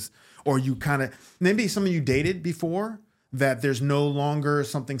because, or you maybe some of you dated before that there's no longer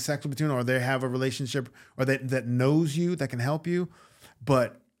something sexual between, or they have a relationship or that knows you, that can help you.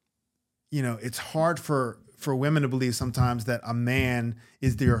 But, it's hard for women to believe sometimes that a man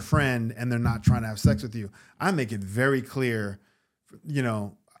is their friend and they're not trying to have sex with you. I make it very clear,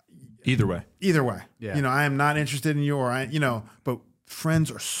 either way. Yeah. I am not interested in you but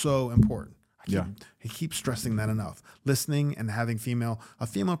friends are so important. I keep stressing that enough. Listening and having a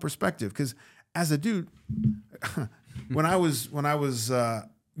female perspective. Because as a dude, when I was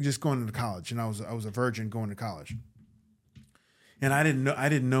just going to college, and I was a virgin going to college, and I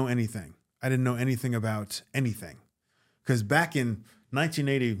didn't know anything. I didn't know anything about anything, because back in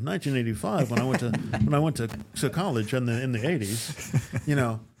 1985, when I went to college in the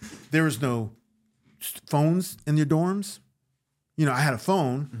 80s, there was no phones in your dorms. I had a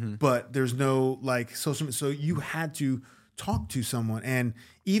phone, but there's no like social. So you had to talk to someone. And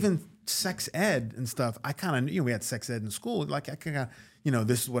even sex ed and stuff, I kind of, we had sex ed in school. Like I kind of,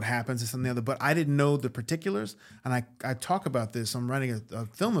 this is what happens, this and the other, but I didn't know the particulars. And I talk about this. I'm writing a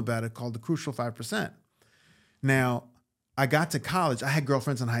film about it called The Crucial 5%. Now, I got to college. I had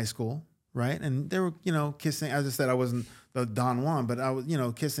girlfriends in high school, right? And they were, kissing. As I said, I wasn't the Don Juan, but I was,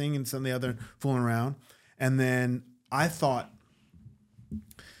 kissing and some of the other fooling around. And then I thought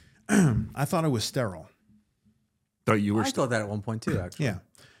it was sterile. Thought you were. I thought that at one point too, actually. Yeah,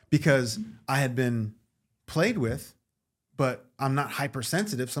 because I had been played with, but I'm not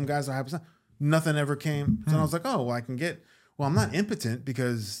hypersensitive. Some guys are hypersensitive. Nothing ever came. So I was like, oh, well, I'm not impotent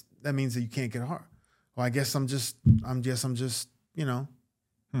because that means that you can't get hard. Well, I guess I'm just,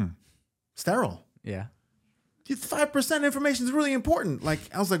 sterile. Yeah. 5% information is really important. Like,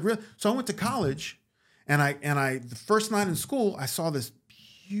 I was like, really? So I went to college and the first night in school, I saw this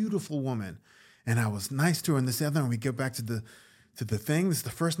beautiful woman and I was nice to her and this other, and we go back to the thing. This is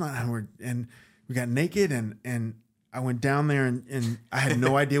the first night and we got naked and I went down there and I had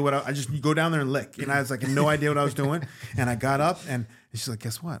no idea what I just go down there and lick. And I was like, no idea what I was doing. And I got up and she's like,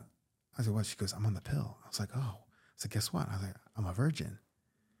 guess what? I said, what? She goes, I'm on the pill. I was like, oh. I said, guess what? I was like, I'm a virgin.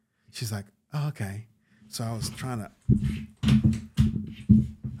 She's like, oh, okay. So I was trying to,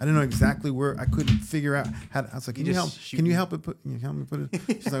 I didn't know exactly where, I couldn't figure out how to, I was like, can you help me put it?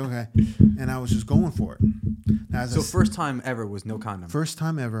 She's like, okay. And I was just going for it. Now, so first time ever was no condom. First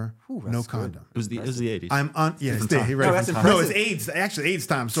time ever, no condom. It was the 80s. I'm on, yeah, it's No, that's impressive. No, it's AIDS, actually AIDS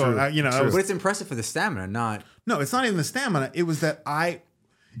time. So, but it's impressive for the stamina, not. No, it's not even the stamina. It was that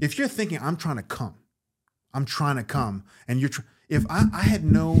if you're thinking I'm trying to come, and you're, if I had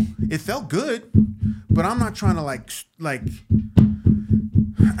no, it felt good, but I'm not trying to like,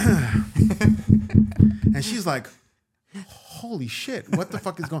 and she's like, holy shit, what the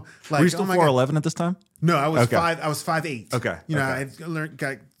fuck is going? Like, were you still 4'11" at this time? No, I was 5'8". Okay, I had learned,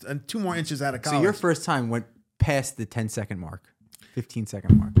 got 2 more inches out of college. So your first time went past the 10-second mark,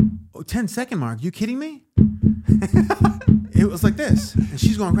 15-second mark. Oh, 10-second mark? You kidding me? It was like this, and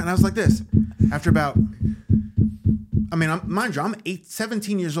she's going, and I was like this. After about, mind you, I'm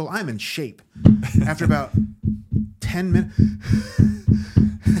 17 years old. I'm in shape. After about 10 minutes,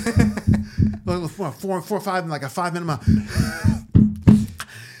 4 or 5, like a 5-minute mile,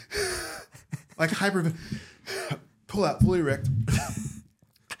 like hyper, pull out, fully erect.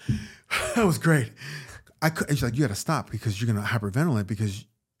 That was great. And she's like, you got to stop because you're gonna hyperventilate because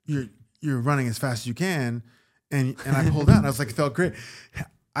you're running as fast as you can. And I pulled out and I was like, it felt great.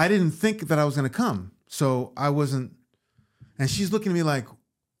 I didn't think that I was going to come. So I wasn't, and she's looking at me like,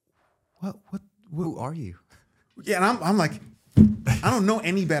 what? Who are you? Yeah. And I'm like, I don't know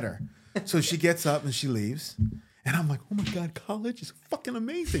any better. So she gets up and she leaves. And I'm like, oh my God, college is fucking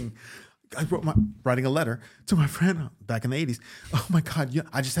amazing. I writing a letter to my friend back in the 80s. Oh my God. Yeah,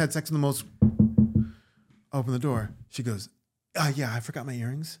 I just had sex in the most, open the door. She goes, yeah, I forgot my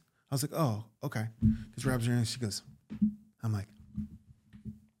earrings. I was like, oh, okay. Just grabs her earrings. She goes, I'm like,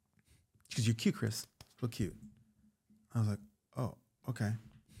 she goes, you're cute, Chris. Look cute. I was like, oh, okay.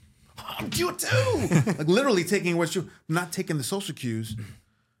 Oh, I'm cute too. Like literally taking not taking the social cues.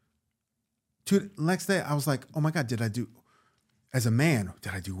 The next day, I was like, oh my God, as a man,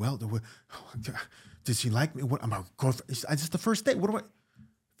 did I do well? Did she like me? What am I going for? Just the first date. What do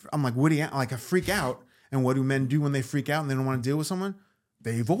I'm like, Woody, like I freak out. And what do men do when they freak out and they don't want to deal with someone?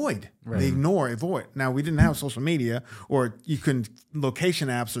 They avoid. Right. They avoid. Now, we didn't have social media or you couldn't location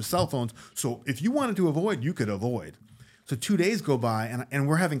apps or cell phones. So if you wanted to avoid, you could avoid. So 2 days go by and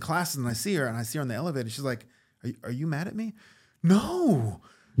we're having classes and I see her in the elevator. She's like, are you mad at me? No,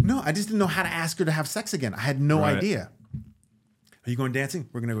 I just didn't know how to ask her to have sex again. I had no idea. Are you going dancing?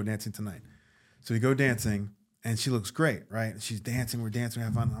 We're going to go dancing tonight. So we go dancing and she looks great, right? She's dancing, we're dancing, we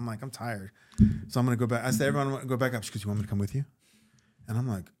have fun. I'm like, I'm tired. So I'm going to go back. I said, everyone go back up. She goes, you want me to come with you? And I'm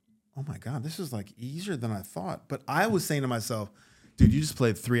like, oh my God, this is like easier than I thought. But I was saying to myself, dude, you just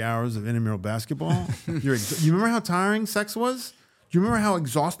played 3 hours of intramural basketball. You remember how tiring sex was? Do you remember how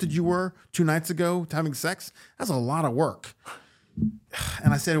exhausted you were 2 nights ago having sex? That's a lot of work.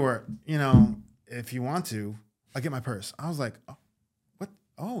 And I said to her, if you want to, I'll get my purse. I was like, oh, what?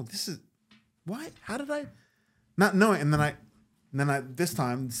 Oh, this is, what? How did I? Not knowing. And then I this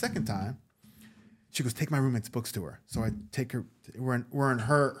time, the second time, she goes, take my roommate's books to her. So I take her, we're in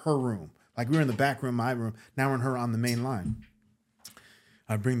her room. Like we were in the back room, my room. Now we're in her on the main line.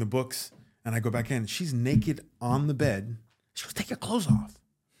 I bring the books and I go back in. She's naked on the bed. She goes, take your clothes off.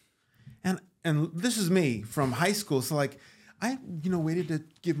 And this is me from high school. So like, I waited to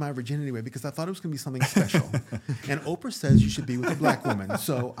give my virginity away because I thought it was going to be something special. And Oprah says you should be with a black woman.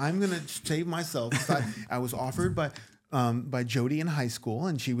 So I'm going to save myself. I was offered by by Jody in high school,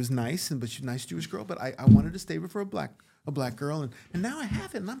 and she was nice, but she's a nice Jewish girl. But I wanted to stay with her for a black girl, and now I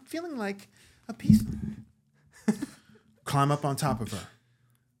have it, and I'm feeling like a piece. Climb up on top of her.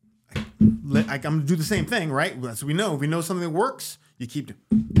 I'm gonna do the same thing, right? So we know if we know something that works, you keep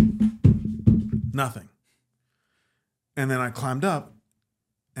nothing. And then I climbed up,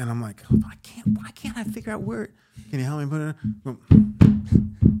 and I'm like, oh, why can't I figure out where? Can you help me put it in?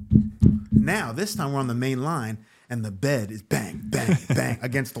 Now, this time we're on the main line, and the bed is bang, bang, bang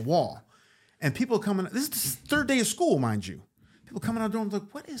against the wall. And people coming, this is the third day of school, mind you. People coming out the door, I'm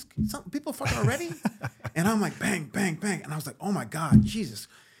like, what is, people fucking already? And I'm like, bang, bang, bang. And I was like, oh my God, Jesus.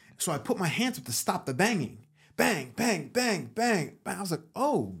 So I put my hands up to stop the banging. Bang, bang, bang, bang, bang. I was like,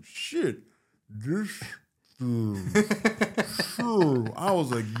 oh shit. This I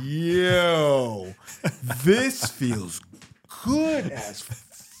was like, yo, this feels good as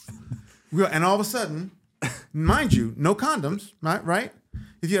and all of a sudden, mind you, no condoms, right?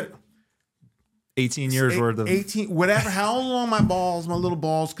 If you had 18 years worth of 18, whatever, how long my little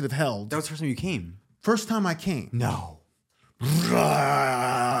balls could have held. That was the first time you came. First time I came. No.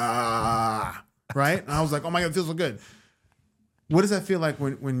 Right? And I was like, oh my God, it feels so good. What does that feel like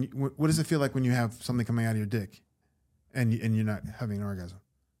what does it feel like when you have something coming out of your dick and you're not having an orgasm?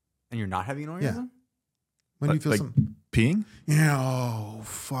 And you're not having an orgasm? Yeah. When do you feel like something? peeing? Yeah, oh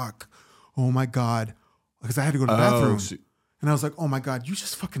fuck. Oh my God. Because I had to go to the bathroom. And I was like, oh my God, you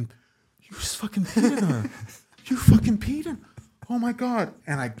just fucking peed in her. You fucking peed in. Oh my God.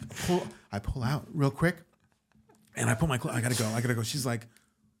 And I pull out real quick. And I put my clothes, I gotta go. She's like,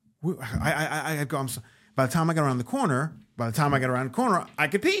 I gotta go. By the time I got around the corner, I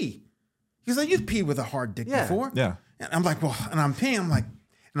could pee. He's like, you've peed with a hard dick before. Yeah. And I'm like, well, and I'm peeing. I'm like,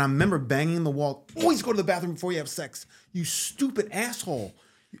 and I remember banging the wall. Always go to the bathroom before you have sex. You stupid asshole.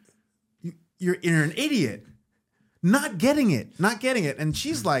 You're an idiot. Not getting it. And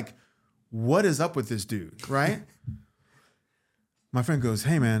she's like, what is up with this dude, right? My friend goes,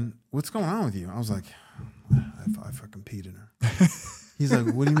 hey man, what's going on with you? I was like, I fucking peed in her. He's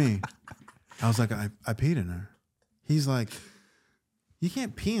like, what do you mean? I was like, I peed in her. He's like, you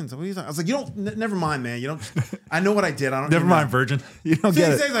can't pee in somebody. I was like, you don't, never mind, man. You don't, I know what I did. I don't. Never mind, virgin. You don't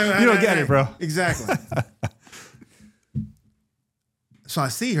get it. You don't get it, bro. Exactly. So I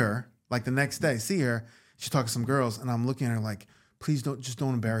see her, like the next day, she's talking to some girls, and I'm looking at her like, please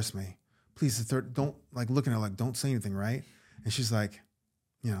don't embarrass me. Please, don't, like, looking at her like, don't say anything, right? And she's like,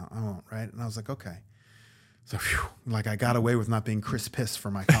 I won't, right? And I was like, okay. So, like, I got away with not being Chris Piss for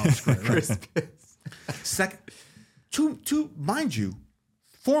my college career. Right? Chris Piss. Second, mind you,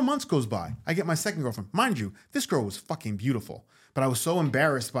 4 months goes by. I get my second girlfriend. Mind you, this girl was fucking beautiful, but I was so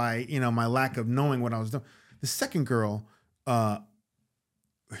embarrassed by, my lack of knowing what I was doing. The second girl,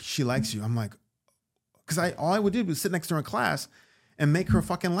 she likes you. I'm like, because all I would do was sit next to her in class and make her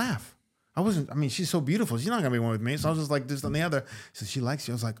fucking laugh. She's so beautiful. She's not going to be one with me. So I was just like this and the other. She said, she likes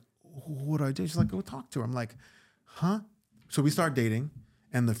you. I was like, what do I do? She's like, go talk to her. I'm like, huh? So we start dating.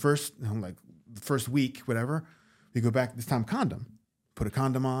 And the first week, whatever, we go back, this time condom. Put a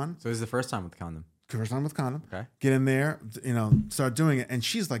condom on. So this is the first time with the condom? First time with condom. Okay. Get in there, start doing it. And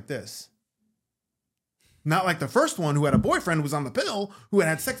she's like this. Not like the first one who had a boyfriend who was on the pill, who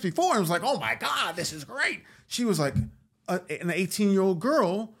had sex before and was like, oh my God, this is great. She was like an 18-year-old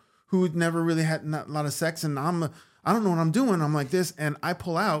girl who had never really had a lot of sex. And I don't know what I'm doing. I'm like this. And I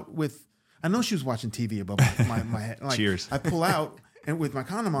pull out with, I know she was watching TV above my head. Like, cheers. I pull out and with my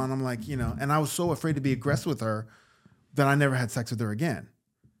condom on, I'm like, and I was so afraid to be aggressive with her that I never had sex with her again.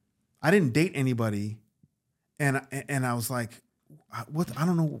 I didn't date anybody. And I was like, what? I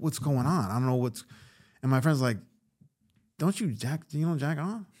don't know what's going on. I don't know what's, and my friend's like, don't you jack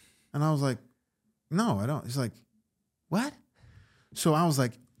on? And I was like, no, I don't. He's like, what? So I was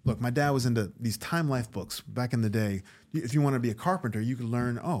like, look, my dad was into these Time Life books back in the day. If you want to be a carpenter, you could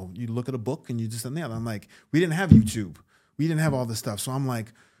learn, you look at a book and you just and the other. I'm like, we didn't have YouTube. We didn't have all this stuff. So I'm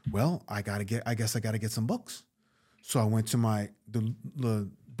like, well, I guess I got to get some books. So I went to the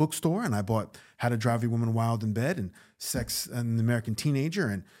bookstore and I bought How to Drive Your Woman Wild in Bed and Sex and the American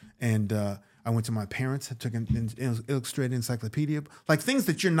Teenager. And I went to my parents, took an illustrated encyclopedia, like things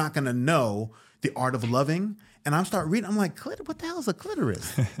that you're not going to know, The Art of Loving. And I start reading. I'm like, what the hell is a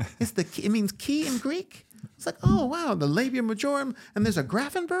clitoris? It means key in Greek. It's like, oh, wow, the labia majorum. And there's a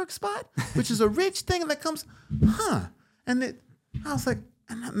Grafenberg spot, which is a ridge thing that comes, huh? And I was like,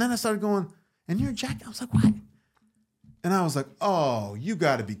 and then I started going, and you're a jack? I was like, what? And I was like, oh, you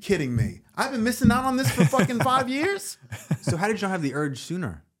got to be kidding me. I've been missing out on this for fucking 5 years. So how did you not have the urge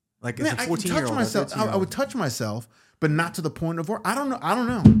sooner? Like as Man, a 14-year-old. I would touch myself, but not to the point of I don't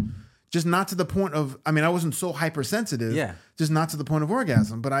know. Just not to the point of, I mean, I wasn't so hypersensitive. Yeah. Just not to the point of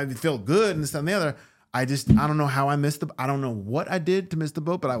orgasm, but I felt good and this, that, and the other. I don't know how I missed I don't know what I did to miss the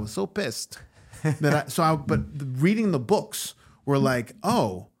boat, but I was so pissed but reading the books were like,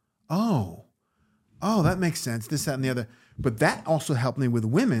 oh, that makes sense. This, that, and the other. But that also helped me with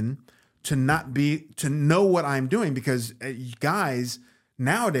women to know what I'm doing, because guys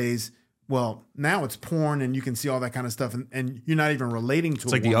nowadays, well, now it's porn and you can see all that kind of stuff, and you're not even relating to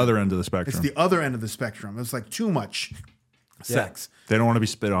It's like the other end of the spectrum. It's the other end of the spectrum. It's like too much sex. They don't want to be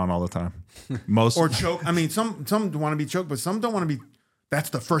spit on all the time. Most Or choke. I mean, some want to be choked, but some don't want to be. That's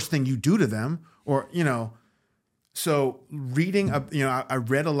the first thing you do to them, or So reading, I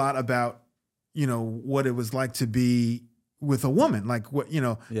read a lot about, what it was like to be with a woman, like what,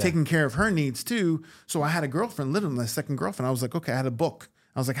 taking care of her needs too. So I had a girlfriend, literally my second girlfriend. I was like, okay, I had a book.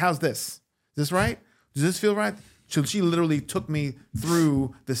 I was like, how's this? Is this right? Does this feel right? So she literally took me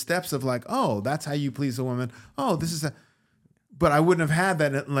through the steps of like, oh, that's how you please a woman. Oh, this is but I wouldn't have had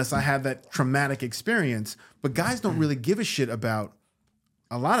that unless I had that traumatic experience. But guys don't really give a shit about,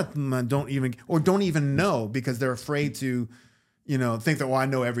 a lot of them don't even know, because they're afraid to, think that, well, I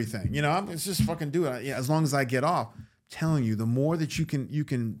know everything. Let's just fucking do it. Yeah, as long as I get off. I'm telling you, the more that you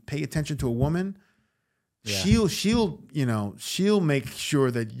can pay attention to a woman, she'll make sure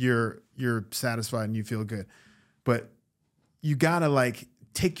that you're satisfied and you feel good. But you gotta like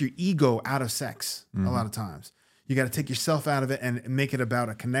take your ego out of sex a lot of times. You got to take yourself out of it and make it about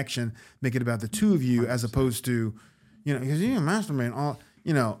a connection, make it about the two of you, as opposed to, because you can masturbate all.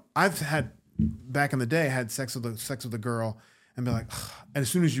 I've had, back in the day, had sex with a girl and be like, ugh. And as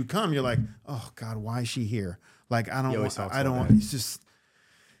soon as you come, you're like, oh God, why is she here? Like, I don't want. It's just,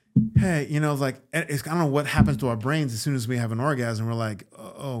 hey, like, I don't know what happens to our brains as soon as we have an orgasm. We're like,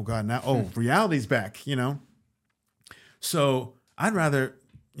 oh God, now, reality's back. So I'd rather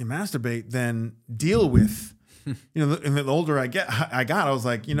you masturbate than deal with. And the older I got, I was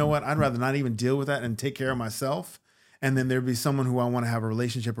like, you know what? I'd rather not even deal with that and take care of myself. And then there'd be someone who I want to have a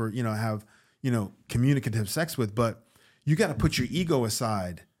relationship or, have, communicative sex with. But you got to put your ego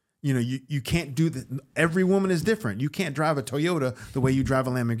aside. You can't do that. Every woman is different. You can't drive a Toyota the way you drive a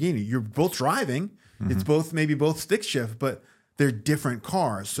Lamborghini. You're both driving. Mm-hmm. It's maybe both stick shift, but they're different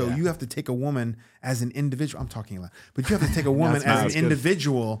cars. So you have to take a woman as an individual. I'm talking a lot, but you have to take a woman as an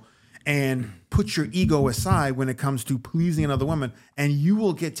individual and put your ego aside when it comes to pleasing another woman, and you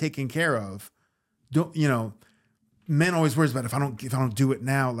will get taken care of. Men always worry about if I don't do it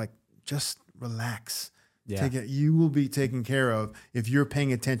now, like, just relax. Yeah. You will be taken care of if you're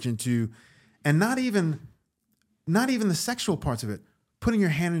paying attention to, and not even the sexual parts of it, putting your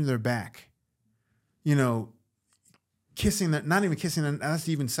hand in their back, kissing them, not even kissing them, that's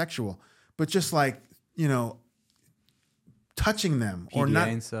even sexual, but just like, touching them PDA or not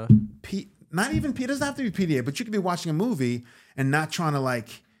and stuff. Not even it doesn't have to be PDA, but you could be watching a movie and not trying to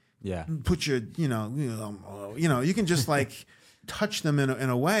like put your you can just like touch them in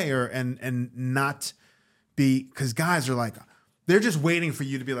a way and not be, because guys are like, they're just waiting for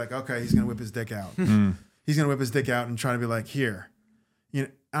you to be like, okay, he's gonna whip his dick out. He's gonna whip his dick out and try to be like, here,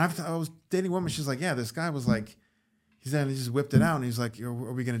 I was dating a woman. She's like, yeah, this guy was like, he just whipped it out and he's like, are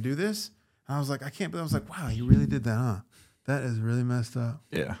we gonna do this? And I was like, I can't. But I was like, wow, you really did that, huh? That is really messed up.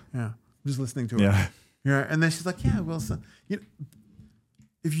 Yeah. I'm just listening to her. Yeah. And then she's like, yeah, well, so,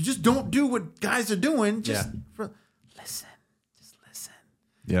 if you just don't do what guys are doing, just listen. Just listen.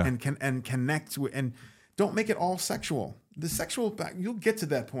 Yeah. And connect with, and don't make it all sexual. The sexual, you'll get to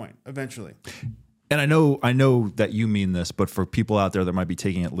that point eventually. And I know that you mean this, but for people out there that might be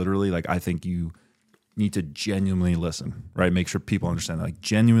taking it literally, like, I think you need to genuinely listen, right? Make sure people understand that, like,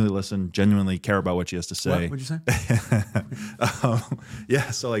 genuinely listen, genuinely care about what she has to say. What'd you say?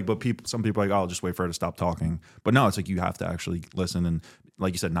 So like, but some people are like, oh, I'll just wait for her to stop talking. But no, it's like, you have to actually listen and,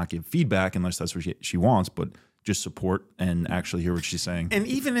 like you said, not give feedback unless that's what she wants, but just support and actually hear what she's saying. And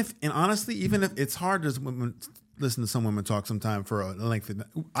honestly, even if it's hard to listen to some women talk sometime for a length of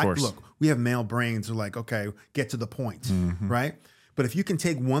look, we have male brains are like, okay, get to the point, right? But if you can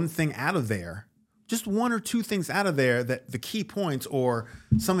take one thing out of there, just one or two things out of there, that the key points or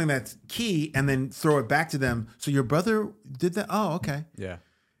something that's key, and then throw it back to them. So your brother did that? Oh, okay. Yeah.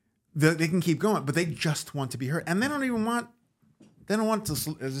 They can keep going, but they just want to be heard. And they don't want to,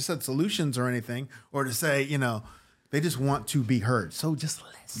 as I said, solutions or anything, or to say, they just want to be heard. So just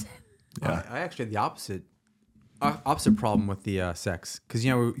listen. Yeah. I actually had the opposite problem with the sex. Because,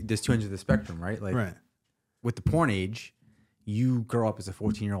 there's two ends of the spectrum, right? Like, right. With the porn age, you grow up as a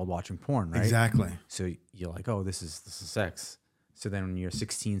 14-year-old watching porn, right? Exactly. So you're like, oh, this is sex. So then when you're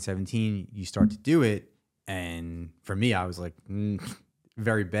 16, 17, you start to do it. And for me, I was like,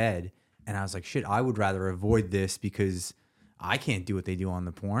 very bad. And I was like, shit, I would rather avoid this because I can't do what they do on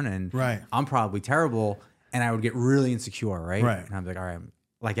the porn, and Right. I'm probably terrible, and I would get really insecure, right? Right. And I'm like, all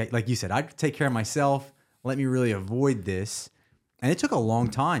right, like you said, I'd take care of myself. Let me really avoid this. And it took a long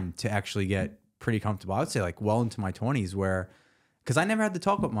time to actually get pretty comfortable. I would say like well into my 20s, where because I never had to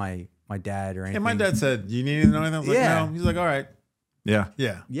talk with my dad or anything. And my dad said, "You need to know anything?" I was like, Yeah. "No." He's like, "All right, Yeah.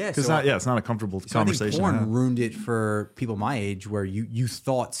 yeah, yeah, Because so it's not a comfortable So I think conversation. to porn have. ruined it for people my age, where you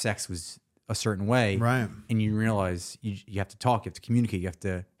thought sex was a certain way, Right. And you realize you have to talk, you have to communicate, you have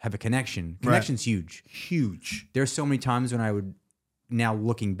to have a connection. Connection's huge. huge." There's so many times when I would, now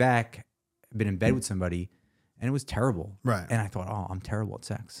looking back, been in bed with somebody, and it was terrible, Right. And I thought, oh, I'm terrible at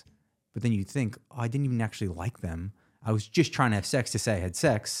sex. But then you think, oh, I didn't even actually like them. I was just trying to have sex to say I had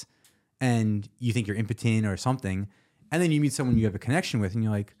sex, and you think you're impotent or something, and then you meet someone you have a connection with, and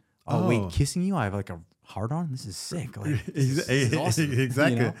you're like, oh. wait, kissing you? I have like a hard on. This is sick. Like, this is awesome.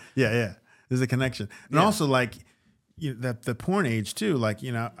 Exactly. You know? Yeah, yeah. There's a connection, and also like that the porn age too. Like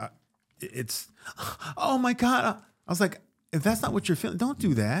it's oh my god. I was like, if that's not what you're feeling, don't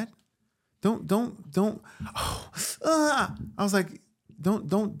do that. Don't. I was like,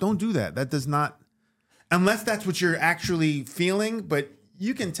 don't do that. That does not, unless that's what you're actually feeling. But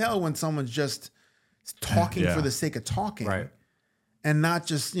you can tell when someone's just talking Yeah. for the sake of talking, Right. and not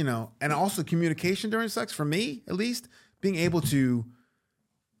just and also communication during sex. For me, at least, being able to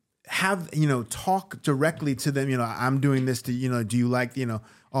have talk directly to them. I'm doing this to do you like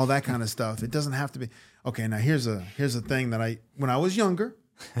all that kind of stuff. It doesn't have to be okay. Now here's a thing that when I was younger.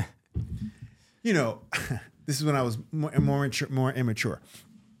 This is when I was more immature.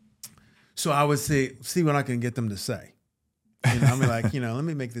 So I would see what I can get them to say. I'd be like, let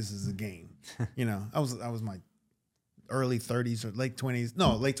me make this as a game. I was my early 30s or late 20s.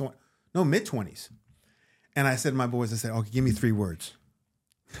 No, mid 20s. And I said to my boys, I said, okay, give me 3 words.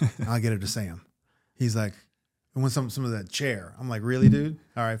 I'll get her to say them. He's like, I want some of that chair. I'm like, really, dude?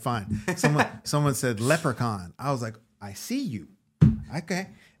 All right, fine. Someone said leprechaun. I was like, I see you. Okay.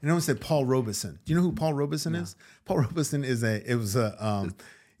 And no one said Paul Robeson. Do you know who Paul Robeson is? Paul Robeson he's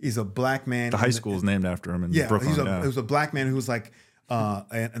a black man. The high school is named after him in Yeah, Brooklyn. it was a black man who was like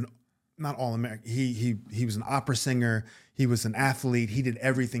not all American. He was an opera singer. He was an athlete. He did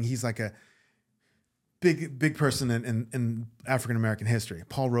everything. He's like a big person in African American history.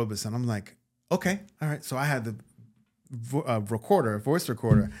 Paul Robeson. I'm like, okay, all right. So I had the voice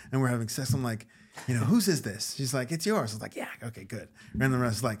recorder, and we're having sex. I'm like, whose is this? She's like, it's yours. I was like, yeah, okay, good. And the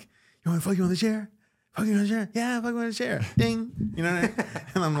rest like, you want me to fuck you on the chair? Fuck you on the chair? Yeah, fuck you on the chair. Ding. You know what I mean?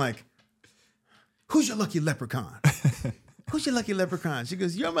 And I'm like, who's your lucky leprechaun? Who's your lucky leprechaun? She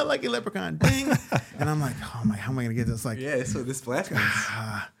goes, you're my lucky leprechaun. Ding. And I'm like, oh my, how am I gonna get this? Like, Yeah, so this last one.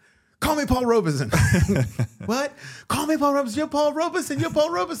 call me Paul Robeson. What? Call me Paul Robeson. You're Paul Robeson. You're Paul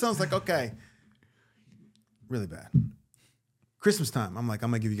Robeson. I was like, okay. Really bad. Christmas time, I'm like,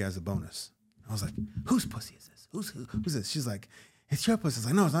 I'm gonna give you guys a bonus. I was like, whose pussy is this? Who's this? She's like, it's your pussy. I was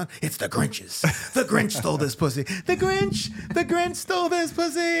like, no, it's not. It's the Grinch's. The Grinch stole this pussy. The Grinch stole this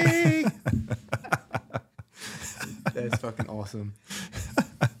pussy. That's fucking awesome.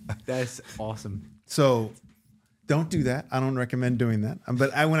 That's awesome. So don't do that. I don't recommend doing that.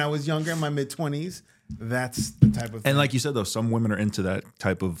 But when I was younger, in my mid-20s, that's the type of thing. And like you said, though, some women are into that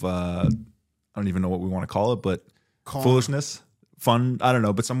type of, I don't even know what we want to call it, but foolishness, fun. I don't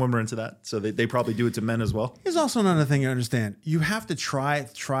know, but some women are into that. So they probably do it to men as well. Here's also another thing you understand. You have to try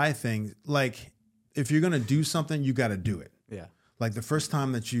things. Like, if you're going to do something, you got to do it. Yeah. Like the first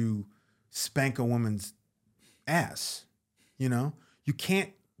time that you spank a woman's ass, you can't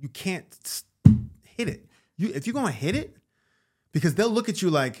hit it. If you're going to hit it, because they'll look at you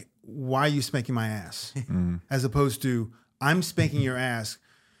like, why are you spanking my ass? As opposed to, I'm spanking your ass.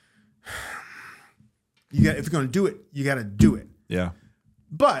 If you're going to do it, you got to do it. Yeah.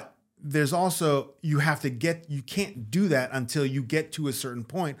 But there's also, you can't do that until you get to a certain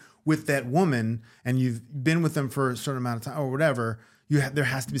point with that woman and you've been with them for a certain amount of time or whatever. There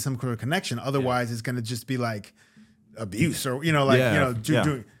has to be some kind of connection. Otherwise, it's going to just be like abuse or,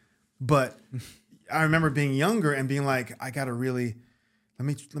 doing. But I remember being younger and being like, I got to really, let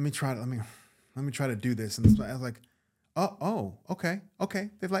me try to do this. And I was like, oh, okay.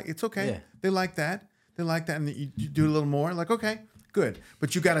 It's okay. Yeah. They like that. And you do a little more. Like, okay, good.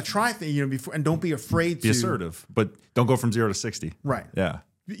 But you got to try things, before, and don't be afraid to Be assertive, but don't go from 0 to 60. Right. Yeah.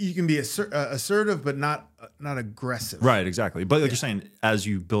 You can be assertive, but not aggressive. Right, exactly. But like you're saying, as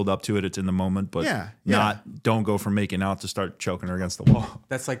you build up to it, it's in the moment, but don't go from making out to start choking her against the wall.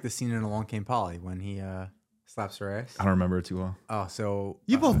 That's like the scene in Along Came Polly when he slaps her ass. I don't remember it too well. Oh, so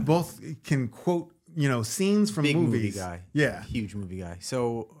You both can quote scenes from Big movie movies. guy. Yeah. Huge movie guy.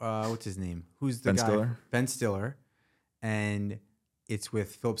 So what's his name? Who's the Ben guy? Stiller? Ben Stiller. And it's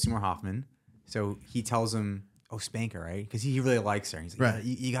with Philip Seymour Hoffman. So he tells him, "Oh, spank her, right?" Because he really likes her. And he's like, Right.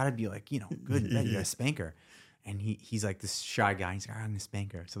 you got to be like, good. You got to spank her. And he's like this shy guy. He's like, "I'm gonna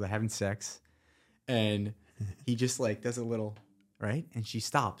spank her." So they're having sex, and he just like does a little, right? And she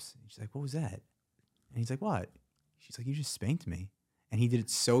stops. And she's like, "What was that?" And he's like, "What?" She's like, "You just spanked me." And he did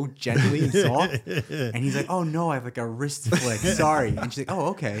it so gently and soft. And he's like, "Oh no, I have like a wrist flick. Sorry." And she's like, "Oh,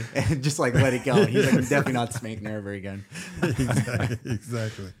 okay." And just like let it go. And he's like, "I'm definitely not spanking her ever again."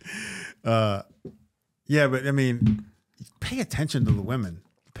 Exactly. Yeah, but I mean, pay attention to the women.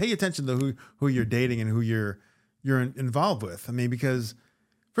 Pay attention to who you're dating and who you're involved with. I mean, because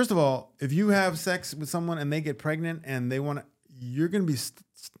first of all, if you have sex with someone and they get pregnant and they want to, you're going to be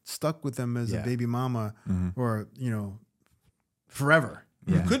stuck with them as a baby mama or, forever.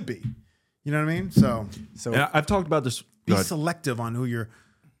 Yeah. You could be. You know what I mean? So And I've talked about this. be selective on who you're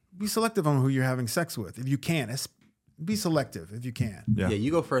having sex with. If you can, be selective if you can. Yeah,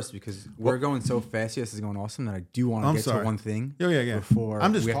 you go first because we're going so fast. Yes, this is going awesome that I do want to get to one thing. Yeah. Before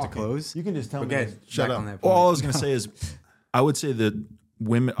I'm just we have talking. to close. You can just tell me. Okay, Shut back up. on that point. Well, all I was going to say is I would say that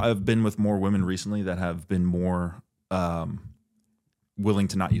women, I've been with more women recently that have been more willing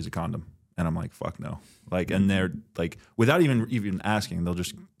to not use a condom. And I'm like, fuck no. Like, and they're like, without even asking, they'll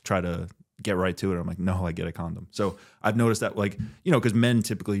just try to get right to it. I'm like, no, I get a condom. So I've noticed that, like, because men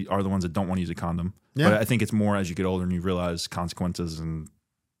typically are the ones that don't want to use a condom. Yeah. But I think it's more as you get older and you realize consequences and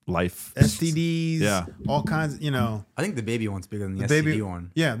life. STDs, all kinds. I think the baby one's bigger than the, baby STD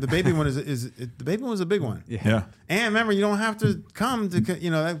one. Yeah, the baby one the baby one was a big one. Yeah. And remember, you don't have to come to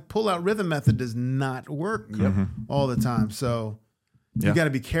that pull-out rhythm method does not work all the time. So you got to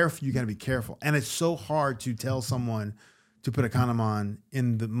be careful. You got to be careful. And it's so hard to tell someone to put a condom on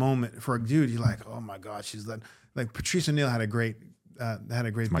in the moment. For a dude, you're like, oh my gosh, she's like Patrice O'Neal had a great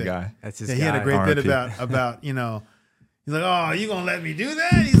bit. My guy. That's his Yeah, guy. he had a great bit about he's like, oh, you gonna let me do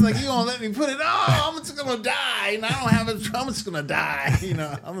that? He's like, you gonna let me put it? Oh, I'm just gonna die. And I don't have it. I'm just gonna die.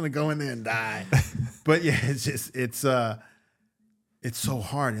 I'm gonna go in there and die. But yeah, it's so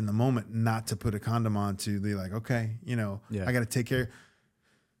hard in the moment not to put a condom on to be like, okay, I got to take care.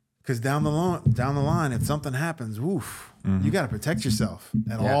 Because down the line, if something happens, woof, you got to protect yourself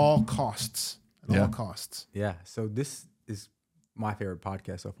at all costs. All costs. Yeah. So this is my favorite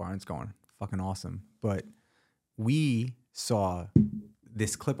podcast so far, and it's going fucking awesome. But we saw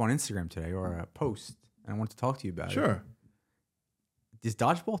this clip on Instagram today, or a post, and I want to talk to you about it. Sure. Is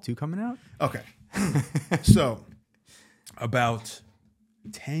Dodgeball 2 coming out? Okay. So about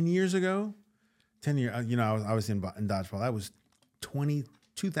 10 years ago, I was in Dodgeball. That was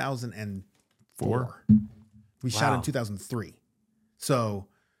 2004. We shot in 2003. So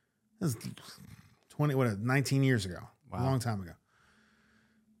that was 19 years ago. A long time ago.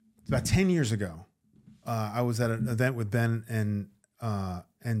 About 10 years ago, I was at an event with Ben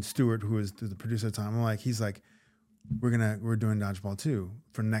and Stuart, who was the producer at the time. He's like, we're doing Dodgeball 2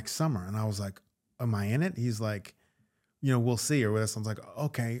 for next summer. And I was like, am I in it? He's like, we'll see or whatever. So I was like,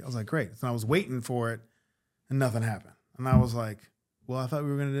 okay. I was like, great. So I was waiting for it and nothing happened. And I was like, well, I thought we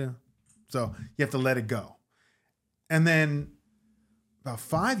were going to do. So you have to let it go. And then about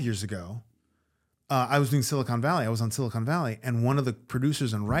 5 years ago, I was doing Silicon Valley. I was on Silicon Valley. And one of the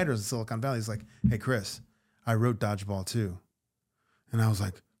producers and writers of Silicon Valley is like, hey, Chris, I wrote Dodgeball 2. And I was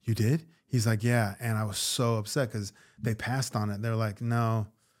like, you did? He's like, yeah. And I was so upset because they passed on it. They're like, no,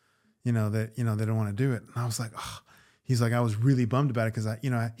 they don't want to do it. And I was like, oh. He's like, I was really bummed about it because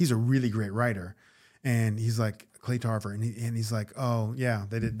he's a really great writer. And he's like, Clay Tarver. And he's like, oh yeah,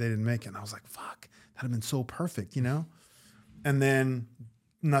 they didn't make it. And I was like, fuck, that'd have been so perfect, And then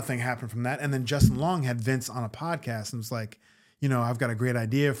nothing happened from that. And then Justin Long had Vince on a podcast and was like, I've got a great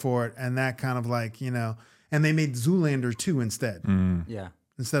idea for it. And that kind of and they made Zoolander 2 instead. Yeah.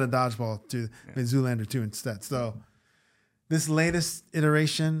 Instead of Dodgeball 2, made Zoolander 2 instead. So this latest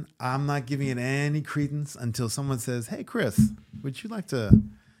iteration, I'm not giving it any credence until someone says, hey, Chris, would you like to?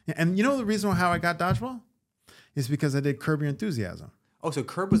 And the reason how I got Dodgeball is because I did Curb Your Enthusiasm. Oh, so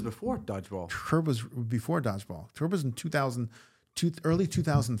Curb was before Dodgeball. Curb was before Dodgeball. Curb was in early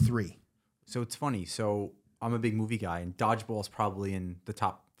 2003. So it's funny. So I'm a big movie guy, and Dodgeball is probably in the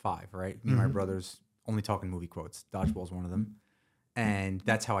top 5, right? Me and my brothers only talking movie quotes. Dodgeball is one of them. And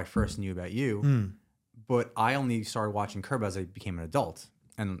that's how I first knew about you. But I only started watching Curb as I became an adult.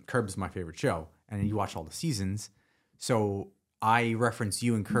 And Curb is my favorite show. And you watch all the seasons. So I reference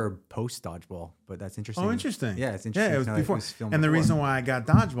you and Curb post Dodgeball, but that's interesting. Oh, interesting. Yeah, it's interesting. Yeah, it was before. And the reason why I got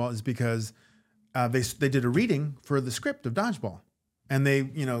Dodgeball is because they did a reading for the script of Dodgeball. And they,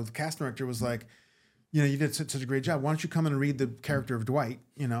 the cast director was like, you did such a great job. Why don't you come in and read the character of Dwight?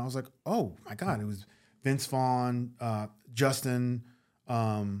 I was like, oh my God, it was Vince Vaughn, Justin,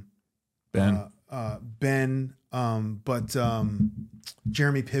 Ben. Ben, but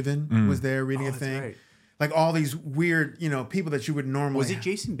Jeremy Piven was there reading a that's thing. right. Like all these weird, people that you would normally. Was it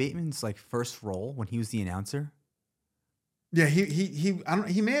Jason Bateman's like first role when he was the announcer? Yeah,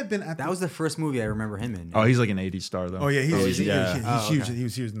 he may have been at. That was the first movie I remember him in. Oh, he's like an 80s star though. Oh yeah, he's huge. Okay. He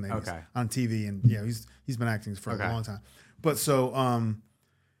was huge in the 80s Okay. on TV, and he's been acting for Okay. a long time. But so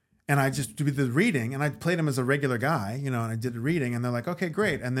and I just did the reading, and I played him as a regular guy, and I did the reading, and they're like, okay,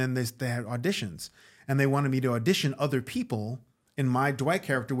 great. And then they had auditions, and they wanted me to audition other people in my Dwight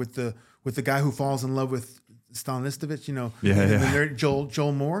character with the guy who falls in love with Stalinistovich, Yeah, and yeah. then they're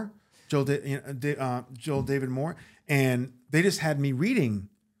Joel Moore, Joel David Moore, and they just had me reading,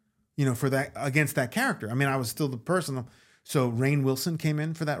 for that against that character. I mean, I was still the person. So Rainn Wilson came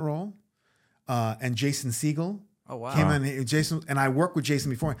in for that role, and Jason Segel. Oh, wow. Came in. Jason, and I worked with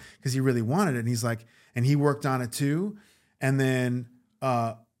Jason before because he really wanted it, and he's like, and he worked on it too. And then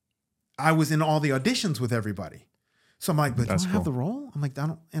I was in all the auditions with everybody. So I'm like, but That's do I have cool. the role? I'm like, I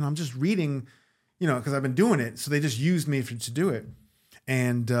don't, and I'm just reading, because I've been doing it. So they just used me to do it.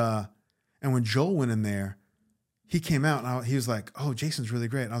 And when Joel went in there, he came out and he was like, oh, Jason's really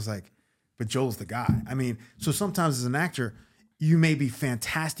great. And I was like, but Joel's the guy. I mean, so sometimes as an actor, you may be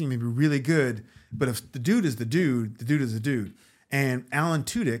fantastic, you may be really good, but if the dude is the dude is the dude. And Alan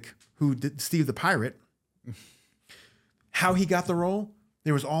Tudyk, who did Steve the Pirate, how he got the role,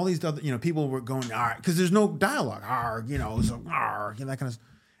 there was all these other, people were going, all right, because there's no dialogue, so, that kind of stuff.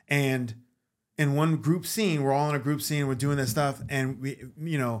 And in one group scene, we're all in a group scene, we're doing this stuff, and we,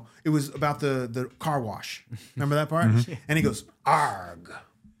 it was about the car wash. Remember that part? And he goes, arg.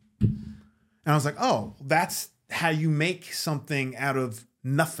 And I was like, oh, that's how you make something out of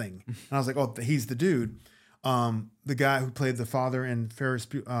nothing. And I was like, oh, he's the dude. The guy who played the father in Ferris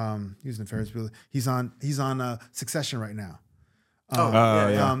Bueller, he was in Ferris Bueller. He's on Succession right now.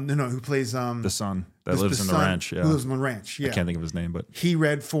 Yeah. Who plays The son that lives in the ranch. Yeah. Who lives in the ranch. Yeah. I can't think of his name, but He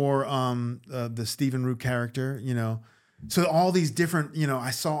read for the Stephen Root character, So all these different,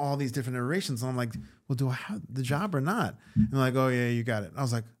 I saw all these different iterations, and I'm like, well, do I have the job or not? And they're like, oh yeah, you got it. I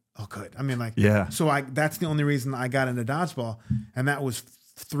was like, oh good. I mean, like, Yeah. So that's the only reason I got into dodgeball, and that was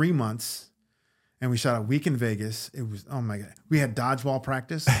 3 months. And we shot a week in Vegas. It was, oh my God. We had dodgeball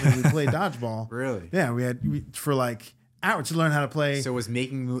practice. And we played dodgeball. Really? Yeah, for like hours to learn how to play. So was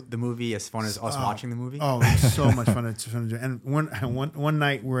making the movie as fun as us watching the movie? Oh, it was so much fun to do. And one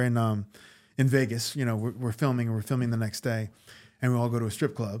night we're in Vegas. We're filming, and we're filming the next day, and we all go to a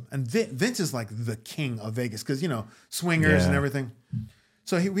strip club. And Vince is like the king of Vegas because swingers and everything.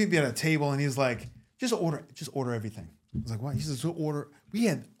 So we'd be at a table, and he's like, just order everything. I was like, what? He says, so order. We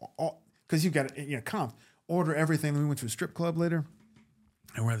had all because you got comp. Order everything. Then we went to a strip club later,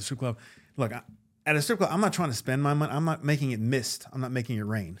 and we're at the strip club. Look. At a strip club, I'm not trying to spend my money. I'm not making it mist. I'm not making it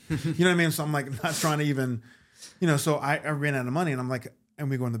rain. You know what I mean? So I'm like not trying to even, so I ran out of money, and I'm like, and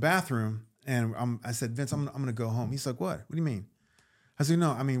we go in the bathroom, and I said, Vince, I'm going to go home. He's like, what? What do you mean? I said, no,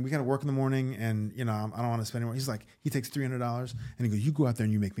 I mean, we got to work in the morning, and, I don't want to spend anymore. He's like, he takes $300, and he goes, you go out there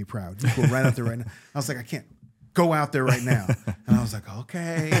and you make me proud. You go right out there right now. I was like, I can't go out there right now. And I was like,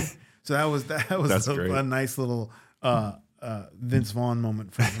 okay. So that was a nice little, Vince Vaughn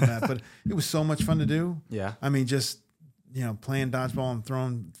moment from that, but it was so much fun to do. Yeah. I mean, just playing dodgeball and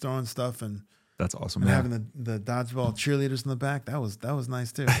throwing stuff, and that's awesome. and having the dodgeball cheerleaders in the back. That was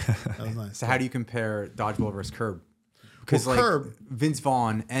nice too. That was nice. So how do you compare dodgeball versus Curb? Because Curb, Vince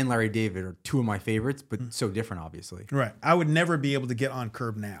Vaughn and Larry David are two of my favorites, but so different, obviously. right? I would never be able to get on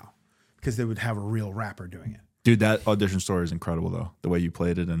Curb now because they would have a real rapper doing it. Dude, that audition story is incredible though. The way you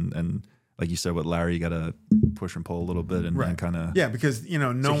played it, and like you said with Larry, you got to push and pull a little bit and kind of because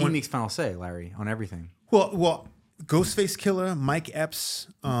no So he one makes final say, Larry, on everything. Well, Ghostface Killer, Mike Epps,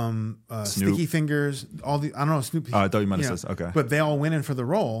 Sticky Fingers, all the I don't know Snoop. I thought you might have said okay, but they all went in for the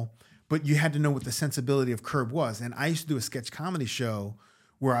role. But you had to know what the sensibility of Curb was, and I used to do a sketch comedy show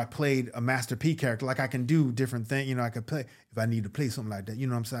where I played a Master P character. Like I can do different things. I could play if I need to play something like that. You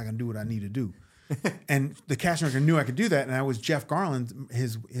know what I'm saying? I can do what I need to do. And the casting director knew I could do that, and I was Jeff Garland,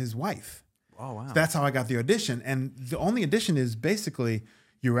 his wife. Oh, wow. So that's how I got the audition. And the only audition is basically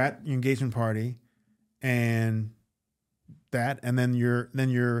you're at your engagement party and then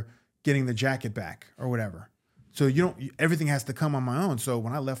you're getting the jacket back or whatever. So everything has to come on my own. So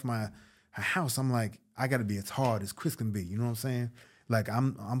when I left my house, I'm like, I got to be as hard as Chris can be. You know what I'm saying? Like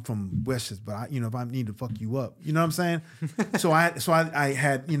I'm from Westchester, but if I need to fuck you up, you know what I'm saying? So I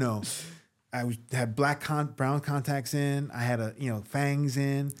had, I had brown contacts in, I had fangs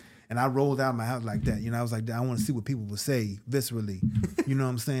in. And I rolled out my house like that. You know, I was like, I want to see what people would say viscerally. You know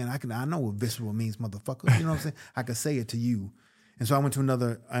what I'm saying? I know what visceral means, motherfucker. You know what I'm saying? I could say it to you. And so I went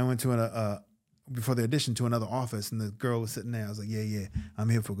to before the audition to another office, and the girl was sitting there. I was like, yeah, I'm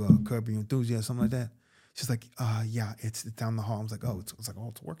here for Curb Your Enthusiasm, something like that. She's like, yeah, it's down the hall. I was like, oh, it's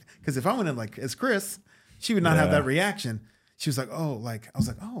working. Because if I went in like as Chris, she would not have that reaction. She was like, oh, I was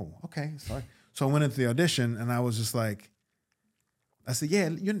like, oh, okay, sorry. So I went into the audition, and I was just like, I said, yeah,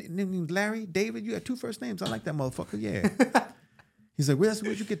 your name Larry, David, you got 2 first names. I like that motherfucker, yeah. He's like,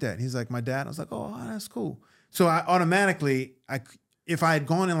 where'd you get that? He's like, my dad. I was like, oh, that's cool. So I automatically, if I had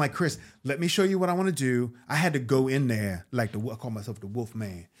gone in like Chris, let me show you what I want to do, I had to go in there like I call myself the Wolf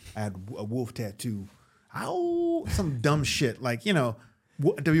Man. I had a wolf tattoo. Some dumb shit like, you know,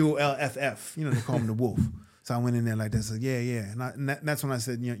 WOLFF, you know, they call him the Wolf. So I went in there like that. Said, yeah. And that's when I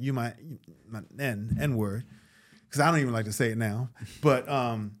said, you know, you might N word, because I don't even like to say it now. But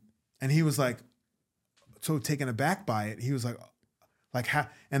and he was like, so taken aback by it. He was like how,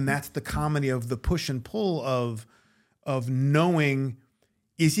 and that's the comedy of the push and pull of knowing,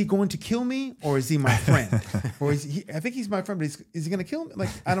 is he going to kill me or is he my friend? Or is he? I think he's my friend, but is he going to kill me? Like,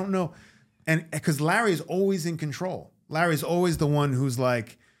 I don't know. And because Larry is always in control. Larry's always the one who's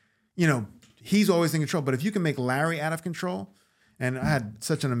like, you know, he's always in control. But if you can make Larry out of control, and I had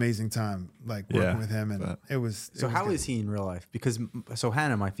such an amazing time like working with him, and it was. So how is he in real life? Because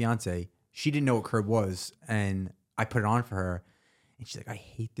Hannah, my fiance, she didn't know what Curb was, and I put it on for her, and she's like, "I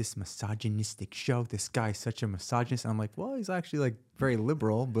hate this misogynistic show. This guy's such a misogynist." And I'm like, "Well, he's actually like very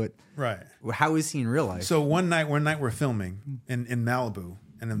liberal, but right. How is he in real life?" So one night we're filming in Malibu,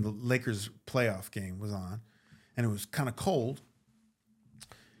 and then the Lakers playoff game was on, and it was kind of cold.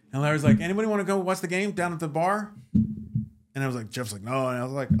 And Larry's like, "Anybody want to go watch the game down at the bar?" And I was like, Jeff's like, "No." And I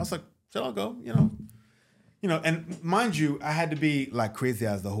was like, "Shall I go?" You know. And mind you, I had to be like crazy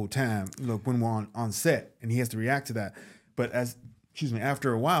eyes the whole time. Look, when we're on set, and he has to react to that. But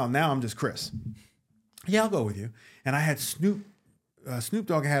after a while, now I'm just Chris. Yeah, I'll go with you. And I had Snoop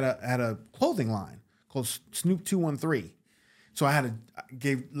Dogg had a clothing line called Snoop 213. So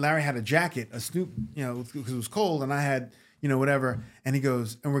Larry had a jacket, a Snoop, you know, because it was cold, and I had, you know, whatever. And he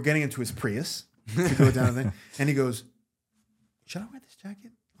goes, and we're getting into his Prius to go down the thing, and he goes, "Should I wear this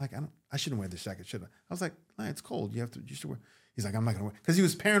jacket? Like, I shouldn't wear this jacket, should I?" I was like, "No, it's cold. You should wear." He's like, "I'm not gonna wear," because he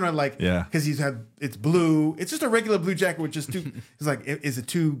was paranoid, like, because it's blue. It's just a regular blue jacket with just two. He's like, "Is it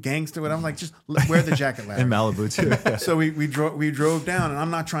too gangster?" And I'm like, "Just wear the jacket, Larry." In Malibu too. So we drove down, and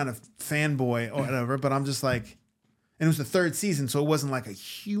I'm not trying to fanboy or whatever, but I'm just like, and it was the 3rd season, so it wasn't like a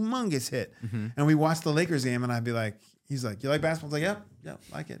humongous hit. Mm-hmm. And we watched the Lakers game, and I'd be like, he's like, "You like basketball?" I was like, "Yep,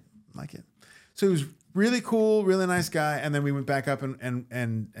 like it." So he was really cool, really nice guy. And then we went back up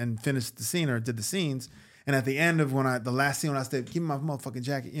and finished the scene, or did the scenes. And at the end of the last scene, when I said, "Give me my motherfucking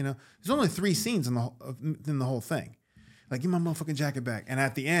jacket," you know, there's only 3 scenes in the whole thing. Like, "Give me my motherfucking jacket back." And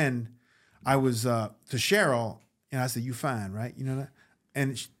at the end, I was to Cheryl, and I said, "You fine, right?" You know that?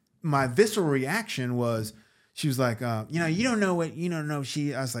 And my visceral reaction was, she was like, "You know, you don't know what, you don't know."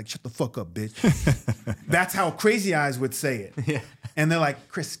 I was like, "Shut the fuck up, bitch." That's how Crazy Eyes would say it. Yeah. And they're like,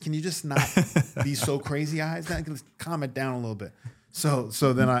 "Chris, can you just not be so Crazy Eyes? Let's calm it down a little bit." So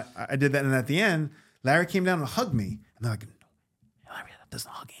then I did that. And at the end, Larry came down and hugged me. And they're like, "No, Larry doesn't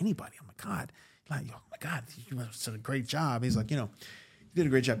hug anybody." I'm like, "God." Like, "Oh my God, you did such a great job." He's like, "You know, you did a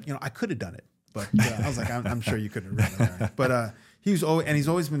great job. You know, I could have done it." But I was like, I'm sure you couldn't have done it, Larry. But he's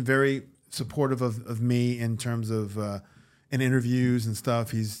always been very supportive of me in terms of in interviews and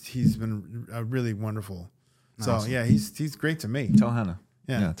stuff. He's been really wonderful. So awesome. Yeah, he's great to me. Tell Hannah.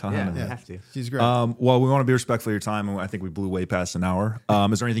 Yeah, tell Hannah. Yeah, have to. She's great. Well, we want to be respectful of your time, and I think we blew way past an hour.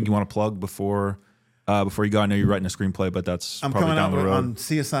 Is there anything you want to plug before you go? I know you're writing a screenplay, but I'm probably coming down out the road on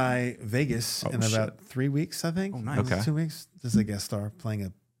CSI Vegas in shit. about 3 weeks, I think. Oh, nice. Okay. 2 weeks. Just a guest star playing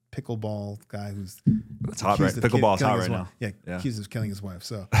a pickleball guy who's it's hot, right? Pickleball's hot right now. Yeah, accused of killing his wife.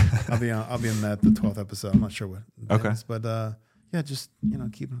 So I'll be in that the 12th episode. I'm not sure what. Okay. Is, but yeah, just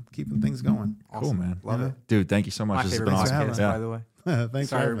keeping things going. Awesome. Cool, man. Love it. Dude, thank you so much. My this has favorite been awesome. podcast, by the way. Thanks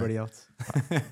Sorry, for having me. everybody else.